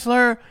a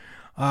wrestler,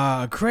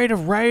 a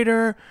creative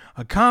writer,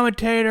 a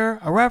commentator,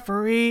 a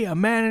referee, a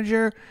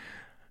manager.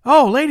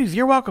 Oh, ladies,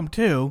 you're welcome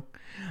too.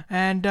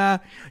 And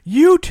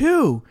you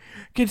too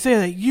can say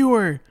that you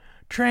were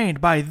trained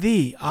by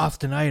the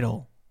Austin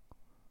Idol.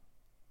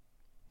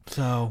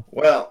 So.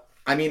 Well,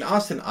 I mean,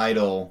 Austin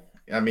Idol,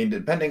 I mean,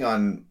 depending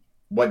on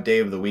what day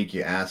of the week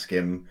you ask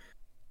him,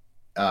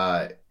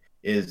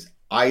 is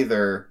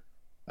either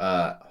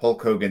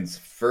Hulk Hogan's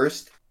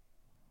first,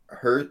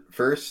 like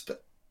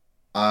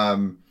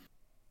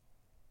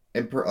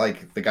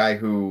the guy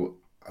who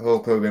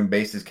Hulk Hogan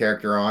based his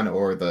character on,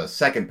 or the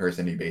second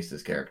person he based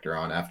his character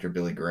on after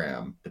Billy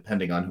Graham,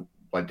 depending on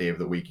what day of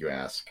the week you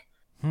ask.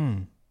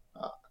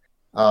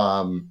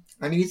 I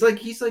mean, he's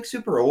like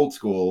super old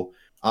school.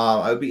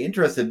 I would be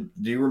interested.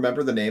 Do you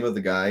remember the name of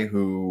the guy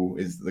who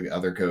is the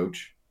other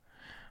coach?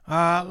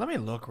 Let me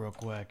look real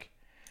quick.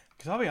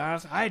 Because I'll be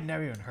honest, I had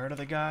never even heard of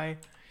the guy.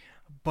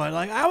 But,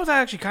 like, I was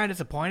actually kind of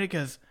disappointed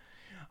because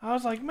I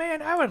was like,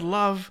 man, I would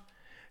love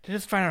to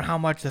just find out how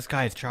much this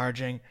guy is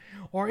charging.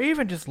 Or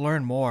even just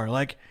learn more.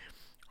 Like,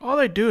 all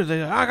they do is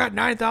they I got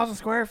 9,000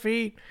 square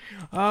feet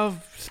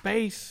of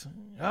space.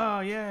 Oh,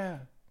 yeah.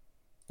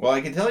 Well,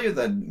 I can tell you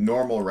that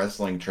normal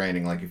wrestling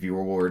training, like if you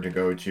were to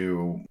go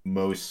to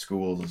most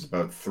schools, is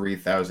about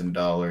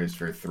 $3,000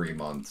 for 3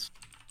 months.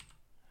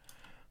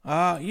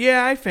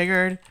 Yeah, I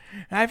figured.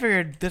 I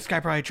figured this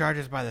guy probably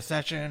charges by the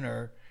session,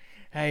 or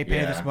hey, pay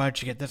this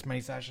much, you get this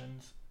many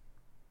sessions.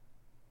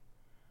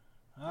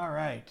 All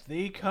right,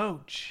 the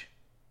coach.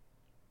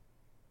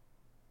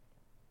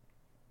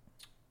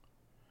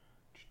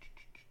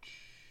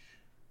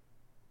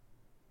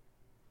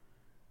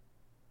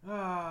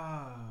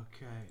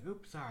 Okay.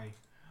 Oops, sorry.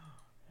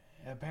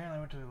 Apparently I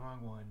went to the wrong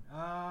one.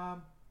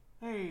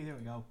 Hey, there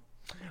we go.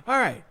 All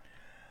right.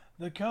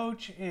 The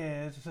coach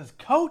is, it says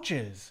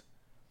coaches.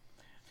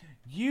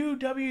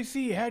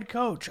 UWC head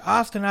coach,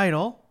 Austin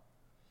Idol.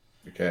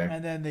 Okay.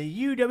 And then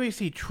the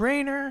UWC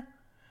trainer,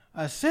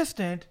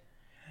 assistant,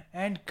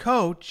 and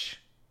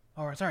coach,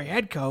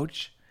 head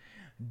coach,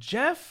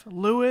 Jeff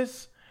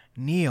Lewis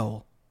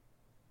Neal.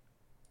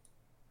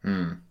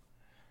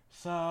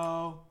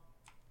 So,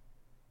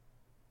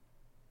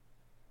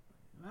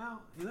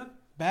 well, he looked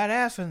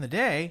badass in the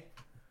day.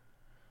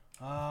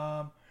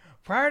 Prior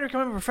to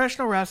becoming a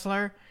professional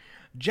wrestler,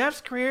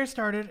 Jeff's career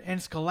started in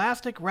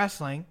Scholastic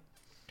Wrestling.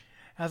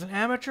 As an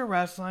amateur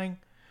wrestling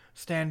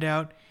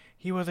standout,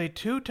 he was a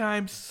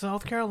 2-time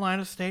South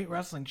Carolina State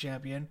Wrestling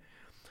Champion,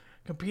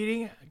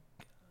 compiling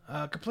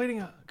a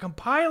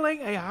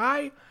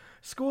high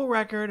school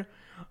record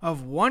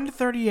of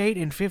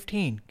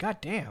 138-15. God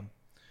damn.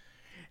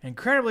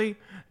 Incredibly,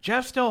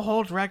 Jeff still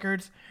holds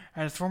records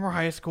at his former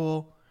high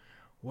school,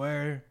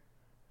 where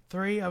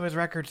 3 of his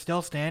records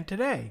still stand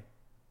today.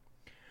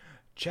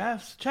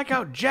 Check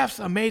out Jeff's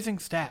amazing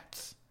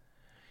stats.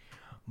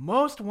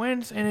 Most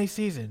wins in a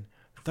season,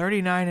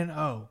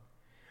 39-0.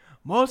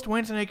 Most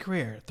wins in a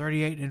career,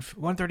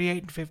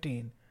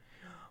 138-15.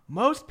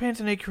 Most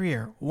pins in a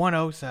career,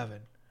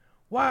 107.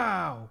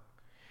 Wow.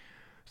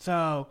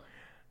 So,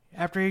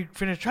 after he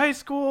finished high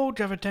school,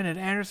 Jeff attended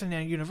Anderson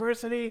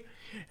University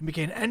and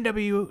became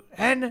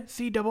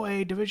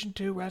NCAA Division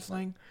II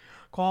wrestling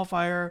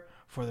qualifier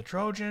for the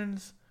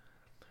Trojans.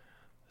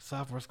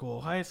 Sophomore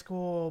school, high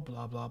school,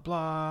 blah, blah,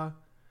 blah.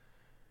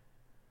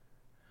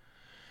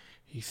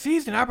 He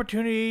seized an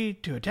opportunity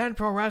to attend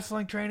pro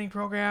wrestling training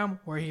program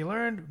where he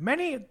learned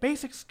many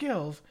basic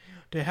skills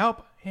to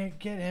help get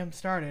him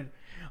started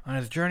on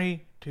his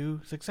journey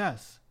to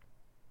success.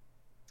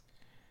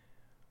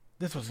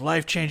 This was a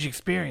life-changing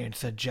experience,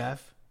 said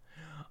Jeff.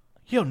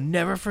 He'll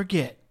never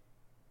forget.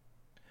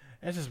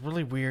 This is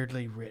really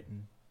weirdly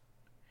written.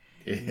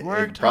 He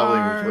worked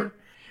hard.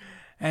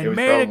 It was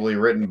probably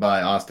written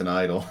by Austin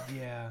Idol.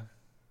 Yeah.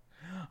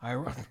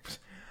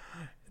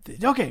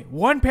 Okay,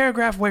 one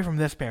paragraph away from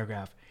this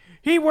paragraph.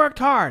 He worked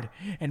hard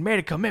and made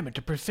a commitment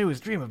to pursue his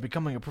dream of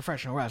becoming a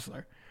professional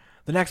wrestler.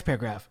 The next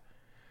paragraph.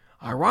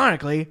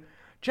 Ironically,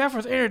 Jeff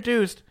was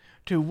introduced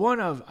to one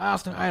of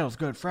Austin Idol's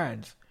good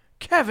friends,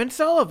 Kevin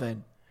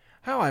Sullivan.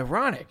 How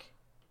ironic.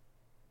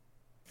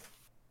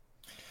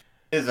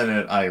 Isn't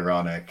it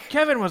ironic?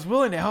 Kevin was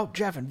willing to help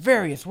Jeff in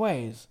various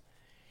ways.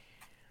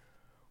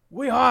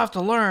 We all have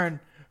to learn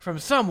from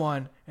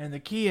someone, and the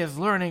key is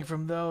learning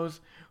from those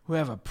who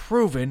have a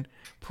proven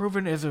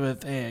is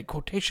with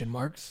quotation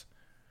marks,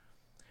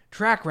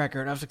 track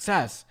record of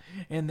success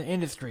in the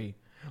industry,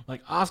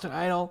 like Austin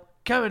Idol,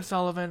 Kevin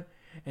Sullivan,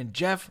 and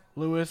Jeff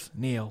Lewis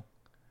Neal.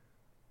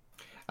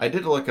 I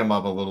did look him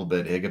up a little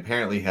bit. He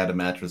apparently had a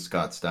match with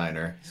Scott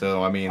Steiner.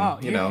 So, I mean, Oh,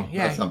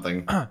 that's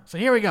something. So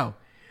here we go.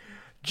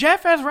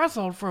 Jeff has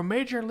wrestled for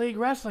major league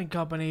wrestling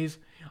companies,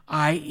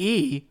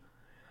 i.e.,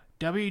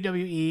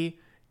 WWE,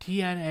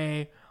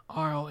 TNA,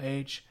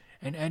 ROH,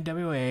 and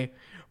NWA,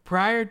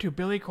 prior to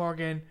Billy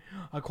Corgan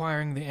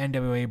acquiring the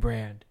NWA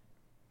brand.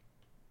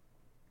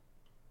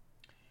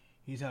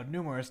 He's held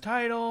numerous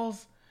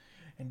titles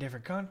in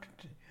different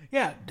countries.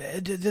 Yeah,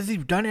 has he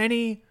done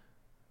anything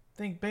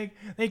big?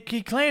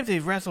 He claims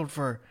he's wrestled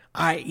for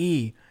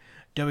IE,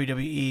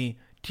 WWE,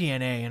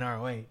 TNA, and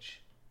ROH.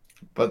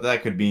 But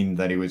that could mean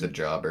that he was a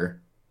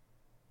jobber.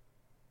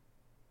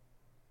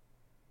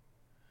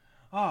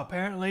 Oh,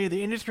 apparently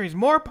the industry is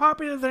more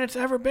popular than it's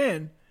ever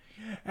been.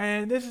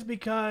 And this is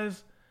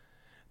because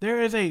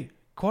there is a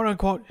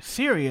quote-unquote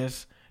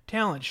serious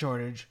talent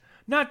shortage,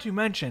 not to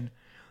mention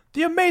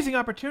the amazing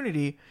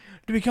opportunity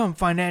to become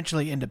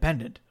financially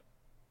independent.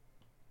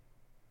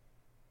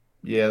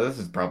 Yeah, this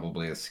is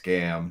probably a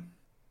scam.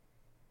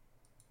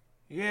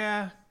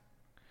 Yeah.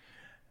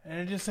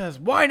 And it just says,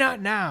 why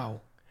not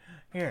now?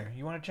 Here,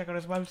 you want to check out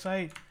his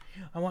website?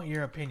 I want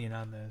your opinion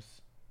on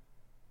this.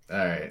 All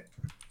right.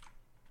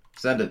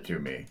 Send it to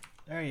me.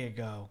 There you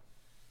go.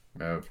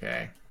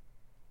 Okay.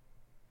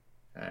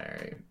 All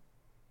right.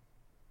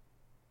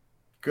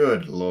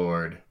 Good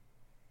Lord.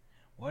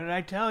 What did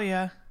I tell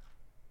you?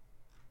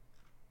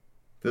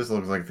 This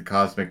looks like the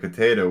Cosmic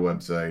Potato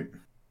website.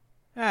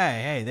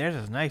 Hey, theirs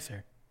is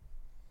nicer.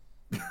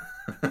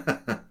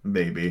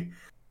 Maybe.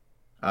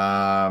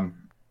 Wow.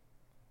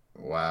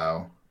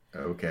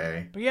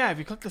 Okay. But yeah, if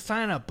you click the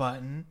sign up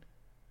button,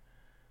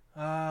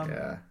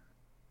 Yeah.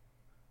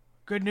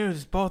 good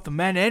news, both the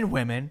men and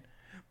women,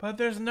 but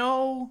there's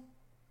no.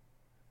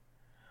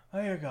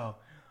 Oh, here we go.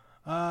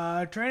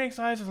 Training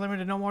size is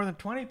limited to no more than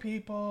 20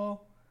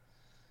 people.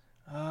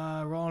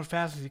 Roll as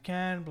fast as you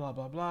can. Blah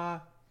blah blah.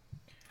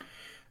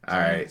 All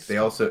right. They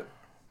also.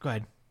 Go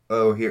ahead.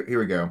 Oh, here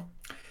we go.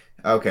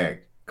 Okay.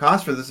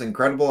 Cost for this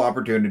incredible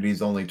opportunity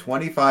is only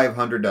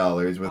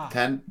 $2,500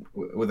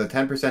 with a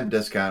 10%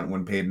 discount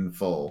when paid in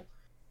full.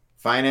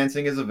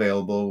 Financing is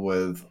available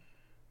with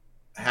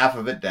half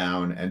of it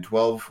down and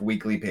 12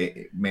 weekly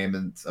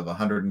payments of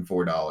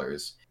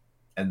 $104.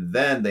 And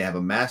then they have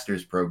a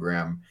master's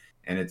program,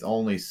 and it's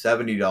only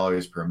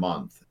 $70 per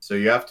month. So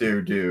you have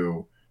to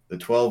do the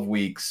 12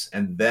 weeks,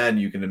 and then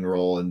you can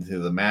enroll into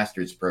the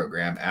master's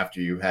program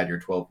after you've had your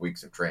 12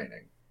 weeks of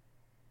training.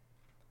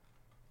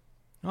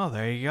 Oh,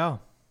 there you go.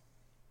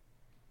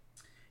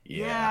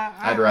 Yeah,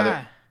 I-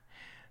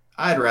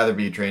 I'd rather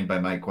be trained by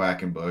Mike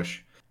Quackenbush.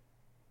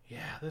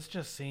 Yeah, this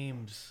just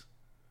seems.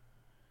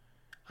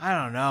 I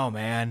don't know,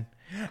 man.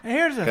 And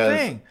here's the 'Cause-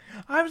 thing.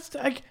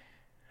 Like,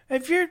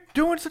 if you're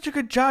doing such a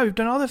good job, you've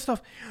done all this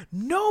stuff.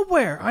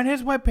 Nowhere on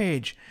his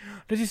webpage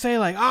does he say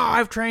like, "Oh,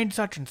 I've trained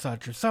such and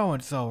such or so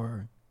and so."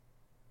 Or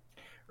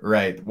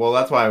Right. Well,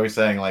 that's why I was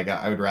saying, like,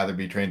 I would rather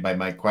be trained by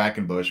Mike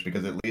Quackenbush,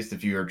 because at least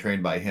if you are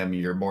trained by him,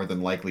 you're more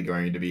than likely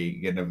going to be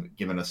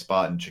given a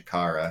spot in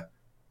Chikara.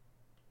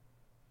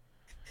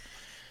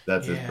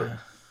 That's yeah.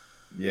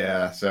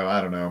 Yeah, so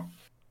I don't know.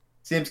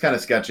 Seems kind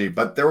of sketchy.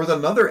 But there was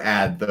another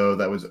ad, though,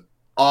 that was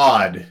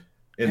odd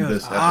in It was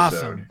this episode.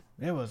 awesome.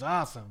 It was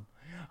awesome.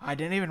 I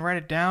didn't even write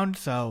it down,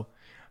 so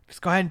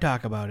just go ahead and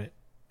talk about it.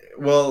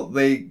 Well,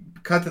 they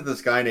cut to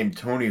this guy named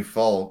Tony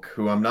Falk,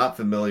 who I'm not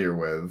familiar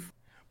with.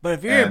 But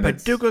if you're in And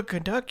it's- Paducah,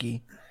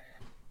 Kentucky,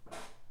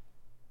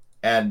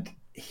 And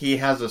he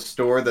has a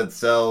store that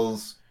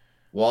sells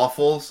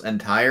waffles and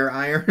tire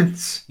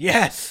irons.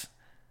 yes,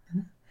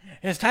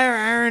 his tire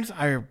irons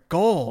are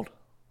gold.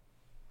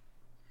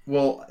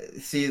 Well,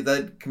 see,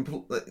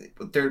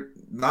 they're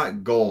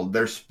not gold.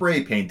 They're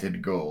spray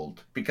painted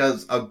gold,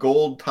 because a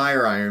gold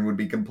tire iron would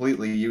be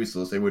completely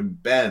useless. It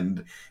would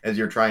bend as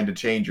you're trying to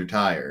change your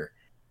tire.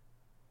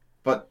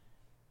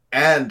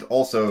 And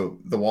also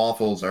the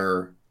waffles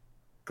are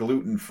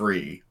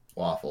gluten-free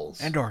waffles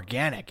And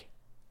organic.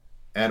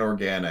 and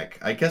organic.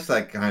 I guess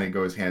that kind of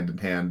goes hand in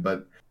hand,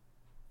 but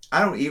I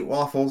don't eat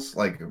waffles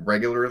like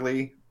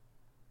regularly.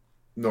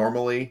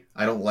 Normally,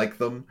 I don't like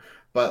them,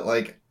 but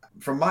like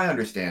from my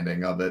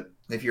understanding of it,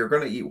 if you're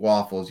going to eat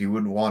waffles, you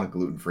wouldn't want a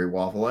gluten-free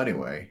waffle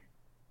anyway.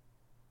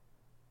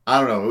 I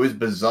don't know. It was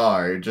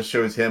bizarre. It just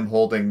shows him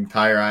holding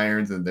tire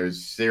irons, and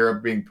there's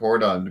syrup being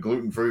poured on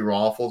gluten-free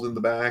waffles in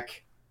the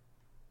back.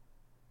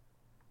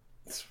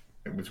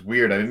 It was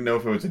weird. I didn't know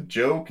if it was a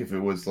joke, if it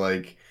was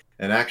like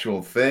an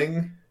actual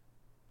thing,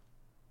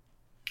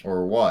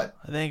 or what.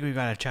 I think we've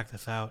got to check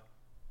this out.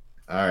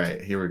 All right,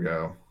 here we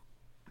go.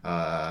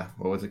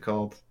 What was it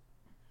called?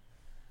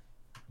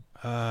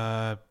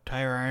 Tire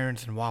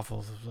irons and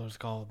waffles is what it's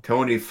called.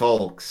 Tony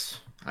Fulks.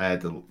 I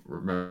had to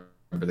remember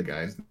the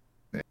guy's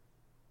name.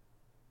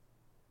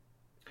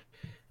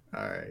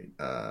 All right.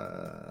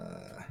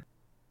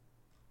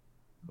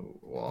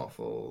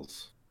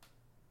 Waffles.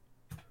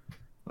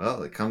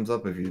 Well, it comes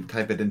up if you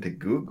type it into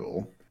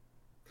Google.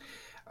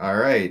 All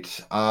right.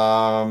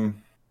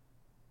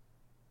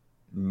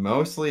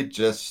 Mostly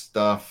just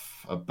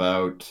stuff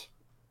about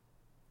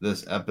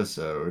this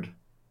episode.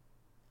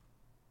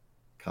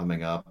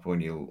 coming up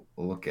when you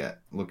look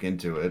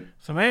into it.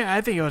 So maybe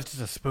I think it was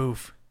just a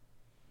spoof.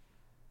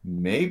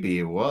 Maybe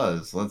it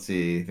was. Let's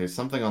see. There's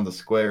something on the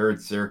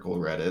Squared Circle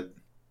Reddit.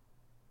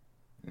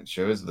 It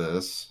shows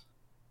this.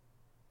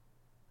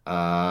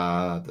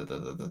 Yeah,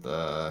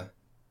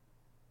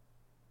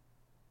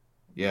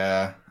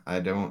 I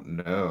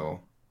don't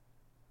know.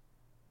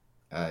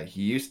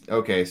 He used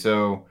to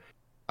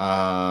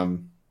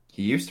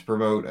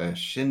promote a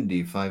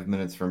shindy 5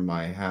 minutes from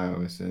my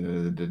house.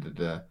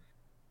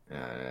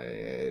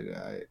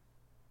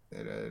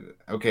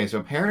 Okay, so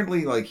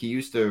apparently, like, he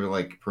used to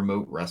like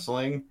promote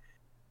wrestling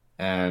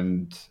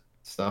and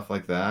stuff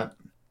like that.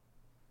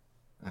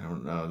 I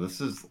don't know.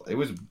 It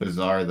was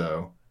bizarre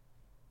though.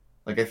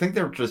 Like, I think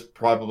they're just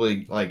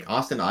probably like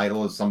Austin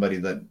Idol is somebody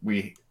that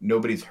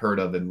nobody's heard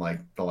of in like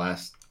the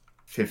last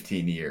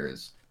 15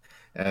 years.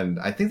 And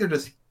I think they're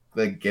just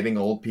like getting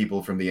old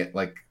people from the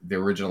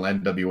original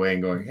NWA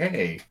and going,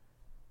 "Hey,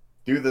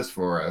 do this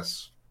for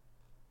us."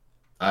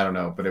 I don't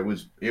know, but it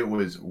was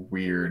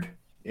weird.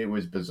 It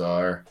was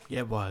bizarre.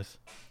 It was.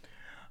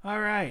 All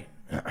right.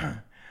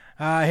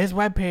 His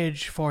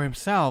webpage for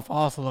himself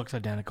also looks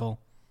identical.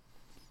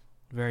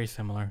 Very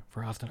similar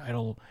for Austin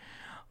Idol.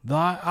 The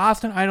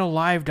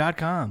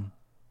AustinIdolLive.com.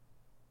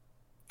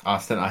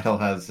 Austin Idol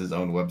has his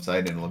own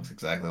website and it looks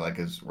exactly like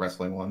his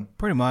wrestling one.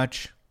 Pretty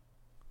much.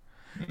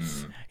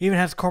 Even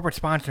has corporate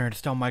sponsor and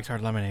still Mike's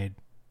Hard Lemonade.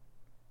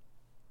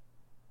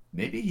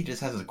 Maybe he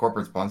just has a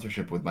corporate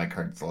sponsorship with Mike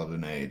Hard's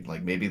Lemonade.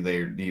 Like, maybe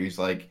he's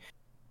like,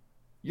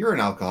 "You're an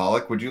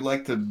alcoholic. Would you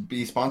like to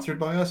be sponsored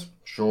by us?"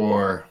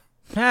 Sure.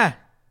 All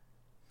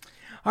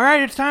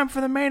right, it's time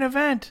for the main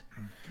event.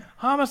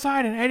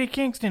 Homicide and Eddie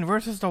Kingston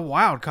versus the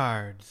Wild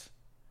Cards.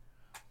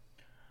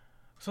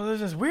 So there's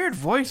this weird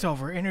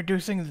voiceover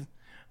introducing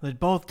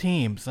both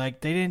teams.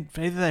 Like,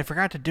 either they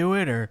forgot to do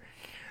it or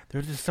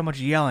there's just so much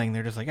yelling.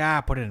 They're just like,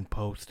 put it in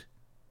post.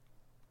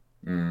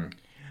 And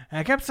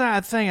I kept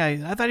saying,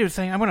 I thought he was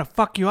saying, "I'm going to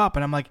fuck you up."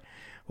 And I'm like,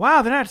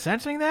 wow, they're not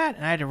censoring that?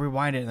 And I had to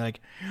rewind it and like,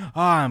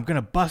 "Oh, I'm going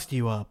to bust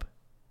you up."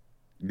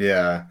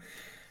 Yeah.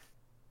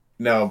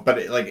 No,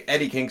 but like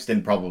Eddie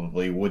Kingston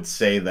probably would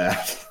say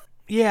that.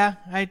 Yeah,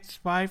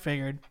 I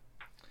figured.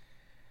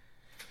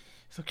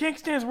 So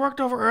Kingston is worked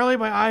over early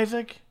by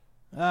Isaac.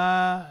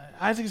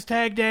 Isaac is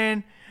tagged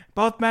in.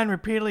 Both men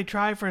repeatedly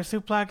try for a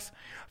suplex.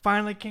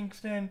 Finally,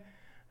 Kingston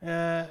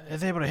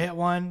is able to hit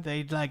one.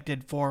 They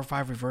did 4 or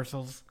 5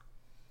 reversals.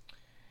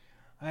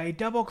 A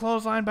double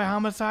clothesline by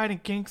Homicide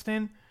and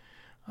Kingston.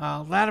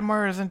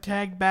 Latimer is then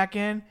tagged back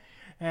in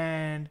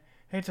and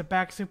hits a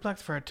back suplex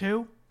for a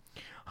 2.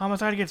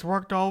 Homicide gets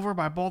worked over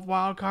by both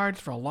Wild Cards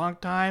for a long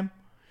time.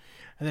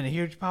 And then a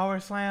huge power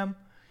slam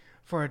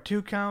for a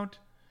 2 count.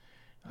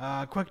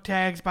 Quick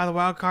tags by the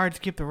Wild Cards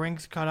keep the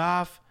rings cut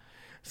off.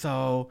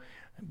 So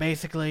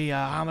basically,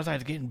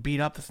 Homicide's getting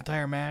beat up this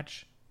entire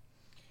match.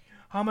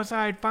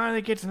 Homicide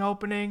finally gets an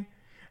opening,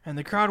 and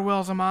the crowd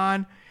wills him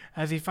on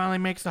as he finally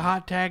makes the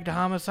hot tag to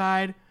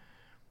Homicide.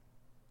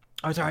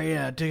 To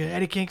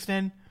Eddie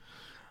Kingston.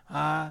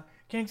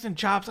 Kingston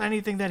chops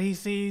anything that he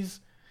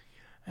sees,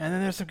 and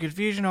then there's some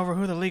confusion over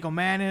who the legal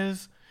man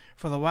is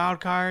for the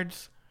Wild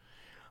Cards.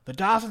 The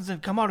Dawsons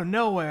then come out of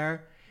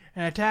nowhere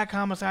and attack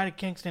Homicide and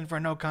Kingston for a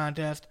no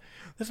contest.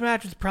 This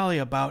match is probably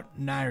about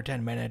 9 or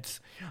 10 minutes.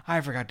 I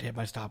forgot to hit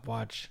my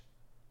stopwatch.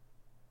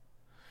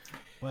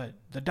 But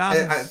the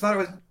Dawsons... I thought it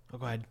was... Oh,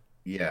 go ahead.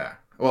 Yeah.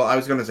 Well, I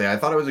was going to say, I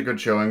thought it was a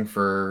good showing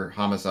for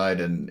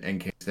Homicide and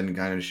Kingston.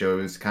 Kind of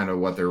shows kind of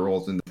what their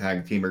roles in the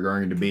tag team are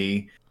going to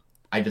be.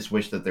 I just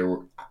wish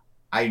that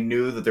I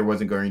knew that there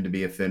wasn't going to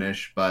be a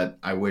finish, but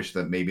I wish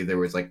that maybe there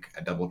was like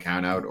a double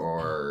count out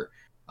or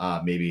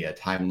maybe a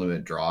time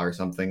limit draw or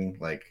something.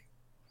 Like,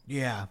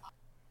 yeah.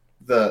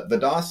 The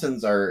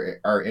Dawsons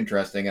are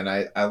interesting, and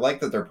I like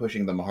that they're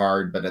pushing them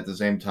hard, but at the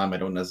same time, I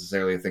don't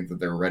necessarily think that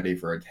they're ready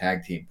for a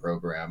tag team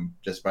program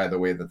just by the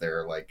way that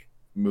they're like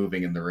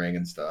moving in the ring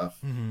and stuff.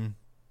 Mm-hmm.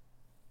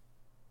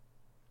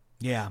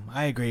 Yeah,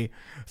 I agree.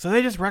 So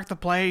they just wrecked the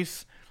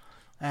place,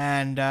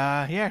 and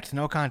it's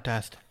no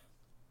contest.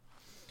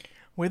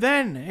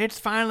 It's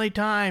finally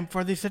time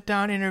for the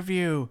sit-down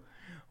interview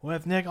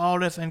with Nick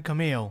Aldis and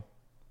Camille.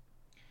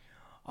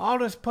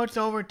 Aldis puts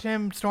over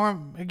Tim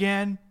Storm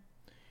again.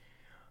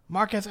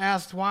 Marquez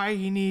asks why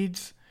he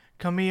needs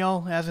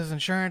Camille as his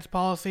insurance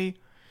policy.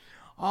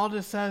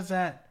 Aldis says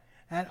that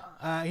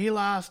he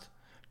lost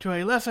to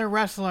a lesser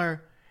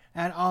wrestler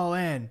at All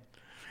In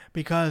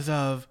because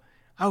of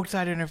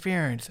outside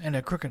interference and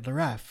a crooked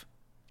ref.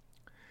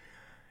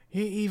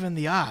 He evened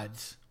the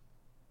odds.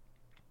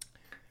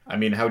 I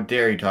mean, how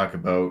dare he talk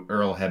about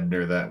Earl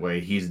Hebner that way?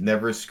 He's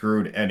never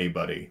screwed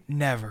anybody.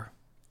 Never.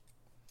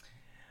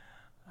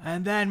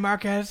 And then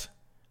Marquez,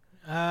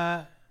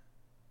 and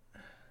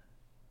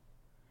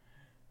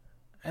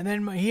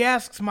then he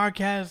asks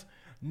Marquez,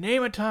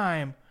 name a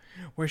time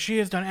where she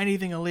has done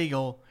anything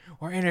illegal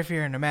or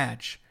interfere in a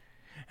match.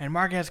 And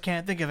Marquez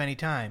can't think of any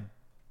time.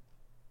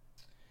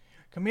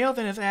 Camille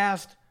then is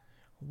asked,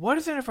 what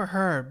is in it for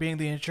her being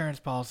the insurance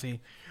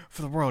policy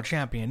for the world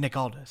champion, Nick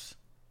Aldis?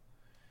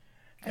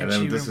 And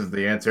then this is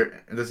the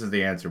answer. This is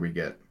the answer we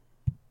get.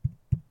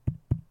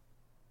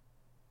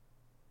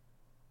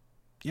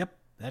 Yep,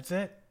 that's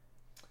it.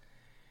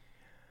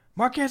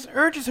 Marquez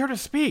urges her to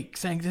speak,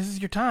 saying this is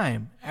your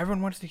time.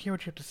 Everyone wants to hear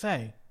what you have to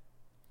say.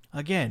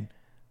 Again,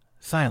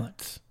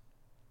 silence.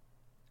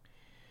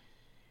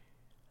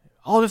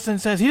 Alderson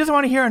says he doesn't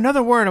want to hear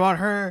another word about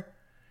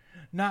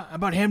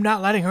him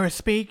not letting her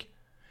speak,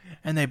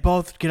 and they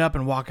both get up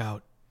and walk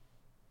out.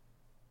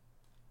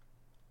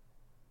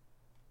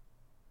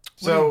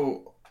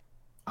 So,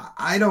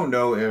 I don't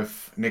know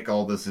if Nick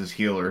Aldis is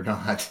heel or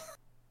not.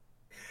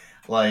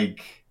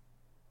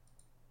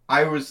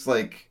 I was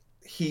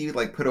he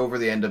put over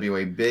the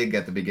NWA big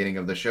at the beginning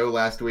of the show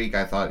last week.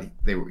 I thought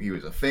he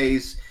was a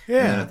face.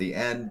 Yeah.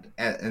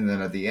 And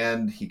then at the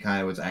end, he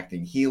kind of was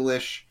acting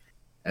heelish.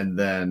 And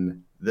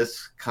then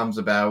this comes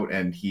about,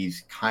 and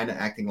he's kind of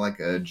acting like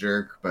a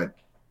jerk, but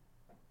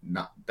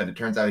it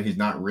turns out he's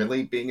not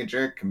really being a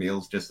jerk.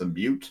 Camille's just a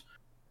mute.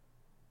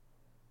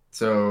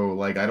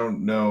 So, I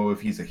don't know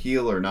if he's a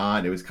heel or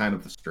not. It was kind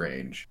of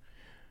strange.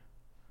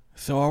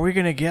 So are we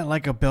going to get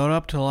a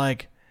build-up to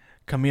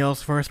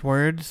Camille's first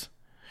words?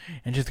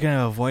 And just going to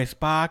have a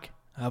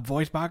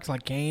voice box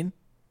like Kane?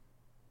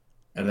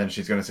 And then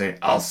she's going to say,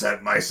 "I'll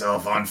set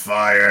myself on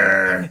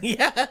fire."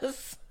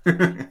 Yes!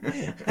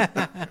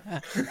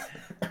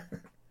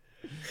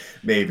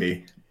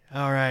 Maybe.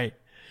 All right.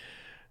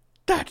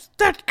 That's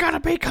gotta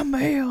be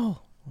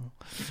Camille.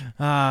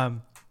 I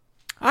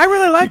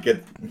really like... He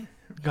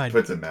Go ahead.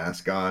 puts a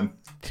mask on.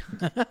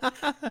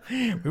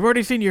 We've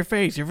already seen your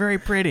face. You're very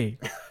pretty.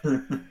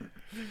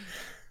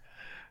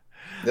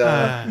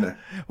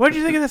 What did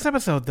you think of this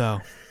episode, though?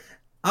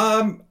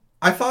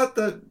 I thought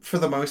that for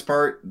the most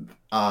part,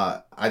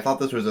 I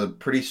thought this was a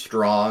pretty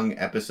strong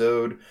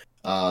episode.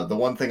 The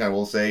one thing I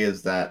will say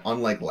is that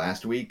unlike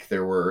last week,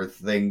 there were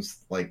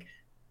things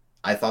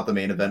I thought the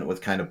main event was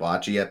kind of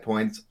botchy at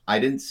points. I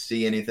didn't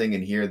see anything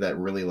in here that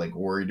really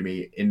worried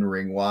me in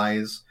ring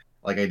wise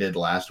like I did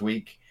last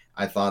week.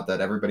 I thought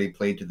that everybody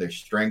played to their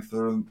strength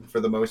for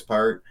the most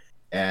part,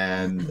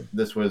 and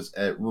this was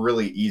a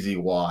really easy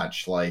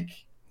watch.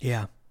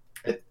 Yeah.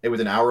 It was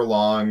an hour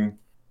long,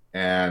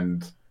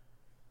 and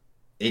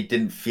it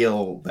didn't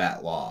feel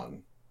that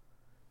long.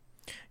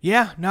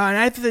 Yeah, no, and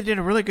I think they did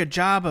a really good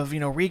job of,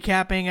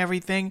 recapping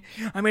everything.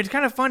 I mean, it's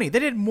kind of funny. They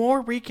did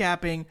more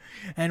recapping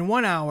in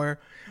 1 hour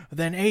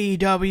than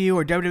AEW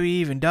or WWE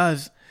even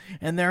does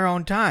in their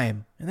own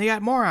time. And they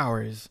got more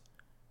hours.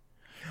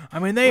 I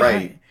mean,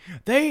 they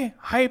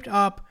hyped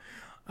up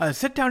a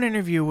sit-down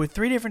interview with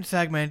 3 different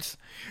segments.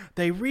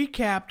 They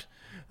recapped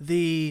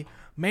the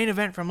main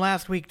event from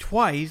last week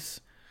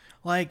twice.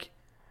 They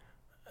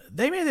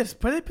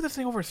put this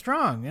thing over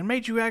strong and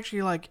made you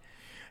actually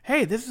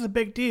hey, this is a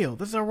big deal.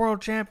 This is our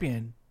world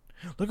champion.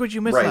 Look what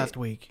you missed last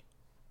week.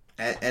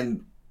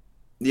 And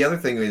the other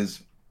thing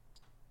is,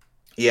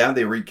 yeah,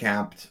 they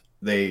recapped.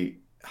 They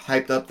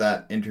hyped up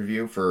that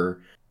interview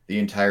for the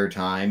entire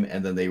time,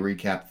 and then they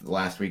recapped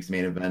last week's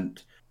main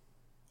event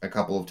a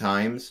couple of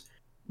times,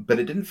 but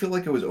it didn't feel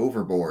like it was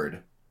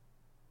overboard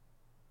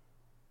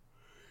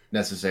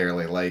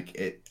necessarily.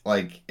 It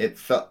felt it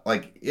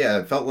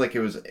felt like it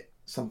was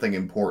something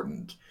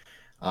important.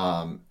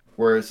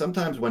 Whereas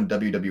sometimes when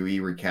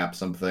WWE recaps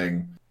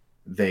something,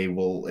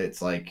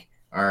 it's all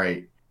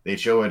right, they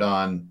show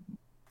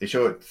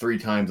it 3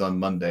 times on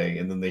Monday,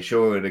 and then they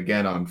show it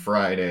again on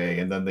Friday,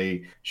 and then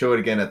they show it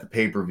again at the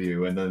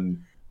pay-per-view, and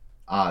then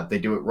they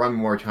do it one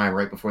more time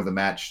right before the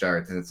match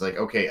starts, and it's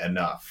okay,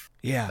 enough.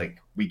 Yeah.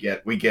 We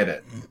get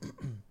it.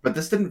 But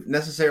this didn't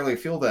necessarily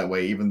feel that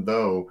way, even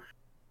though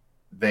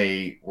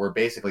they were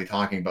basically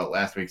talking about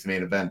last week's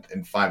main event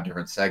in 5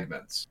 different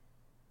segments.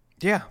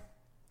 Yeah.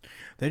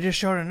 They just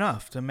showed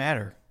enough to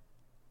matter.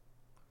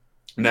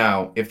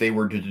 Now, if they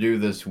were to do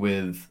this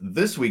with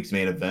this week's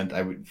main event,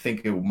 I would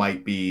think it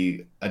might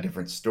be a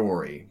different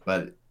story.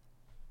 But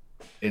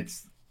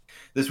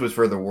this was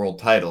for the world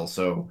title,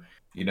 so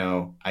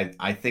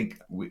I think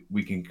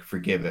we can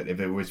forgive it.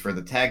 If it was for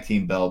the tag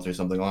team belts or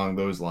something along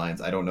those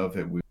lines, I don't know if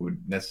we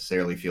would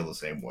necessarily feel the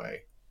same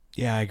way.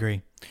 Yeah, I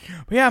agree.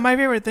 But yeah, my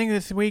favorite thing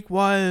this week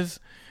was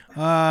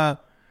the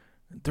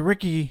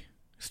Ricky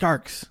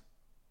Starks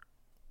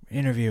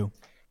interview.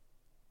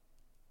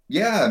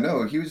 Yeah,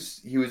 no, he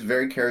was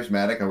very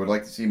charismatic. I would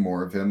like to see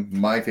more of him.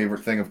 My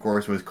favorite thing, of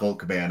course, was Colt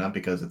Cabana,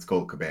 because it's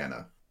Colt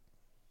Cabana.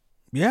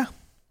 Yeah.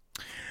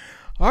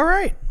 All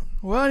right.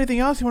 Well, anything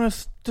else you want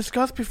to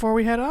discuss before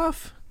we head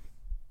off?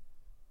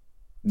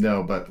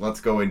 No, but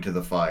let's go into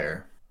the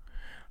fire.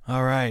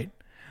 All right.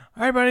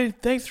 All right, buddy.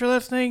 Thanks for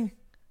listening.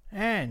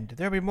 And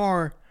there'll be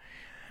more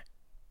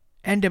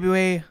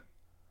NWA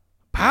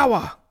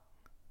Power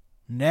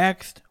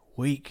next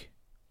week.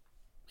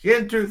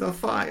 Into the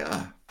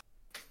fire.